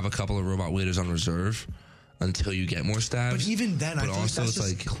could have a couple of robot waiters on reserve until you get more staff. But even then, I feel like that's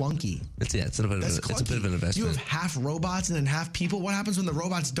just clunky. It's a bit of an investment. You have half robots and then half people. What happens when the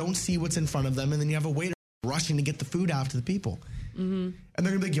robots don't see what's in front of them and then you have a waiter rushing to get the food out to the people? And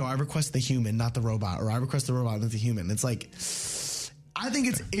they're going to be like, yo, I request the human, not the robot. Or I request the robot, not the human. It's like, I think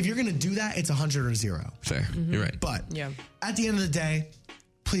it's, if you're going to do that, it's 100 or 0. Fair. You're right. But at the end of the day,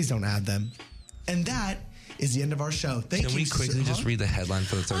 please don't add them. And that is the end of our show. Thank you. Can we quickly just read the headline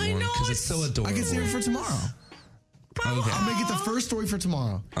for the third one? Because it's so adorable. I can save it for tomorrow. Okay. I'll make it the first story for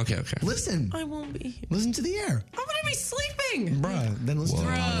tomorrow. Okay. Listen. I won't be here. Listen to the air. I'm going to be sleeping. Bruh, then listen to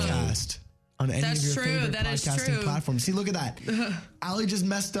the podcast. On any of your favorite podcasting platforms. See, look at that. Allie just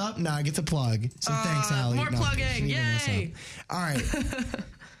messed up. Now I get to plug. So thanks, Allie. More plugging. Yay. All right.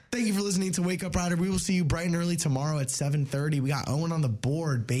 Thank you for listening to Wake Up Rider. We will see you bright and early tomorrow at 7:30. We got Owen on the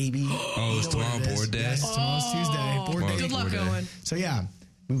board, baby. Oh, it's tomorrow board day? Yes, tomorrow's Tuesday. Board day. Good luck, Owen. So, yeah,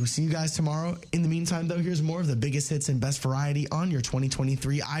 we will see you guys tomorrow. In the meantime, though, here's more of the biggest hits and best variety on your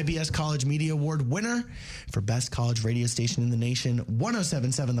 2023 IBS College Media Award winner for Best College Radio Station in the Nation,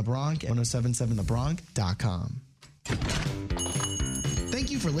 1077 The Bronx, 1077thebronx.com. Thank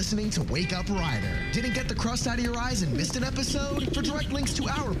you for listening to Wake Up Rider. Didn't get the crust out of your eyes and missed an episode? For direct links to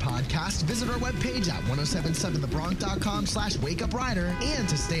our podcast, visit our webpage at 1077thebronx.com/wakeuprider. And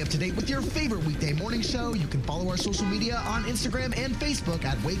to stay up to date with your favorite weekday morning show, you can follow our social media on Instagram and Facebook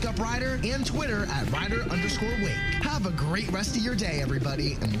at Wake Up Rider and Twitter at Rider_Wake. Have a great rest of your day,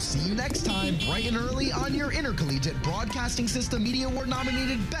 everybody, and we'll see you next time bright and early on your Intercollegiate Broadcasting System Media Award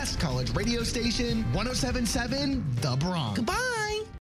nominated Best College Radio Station, 1077 The Bronx. Goodbye.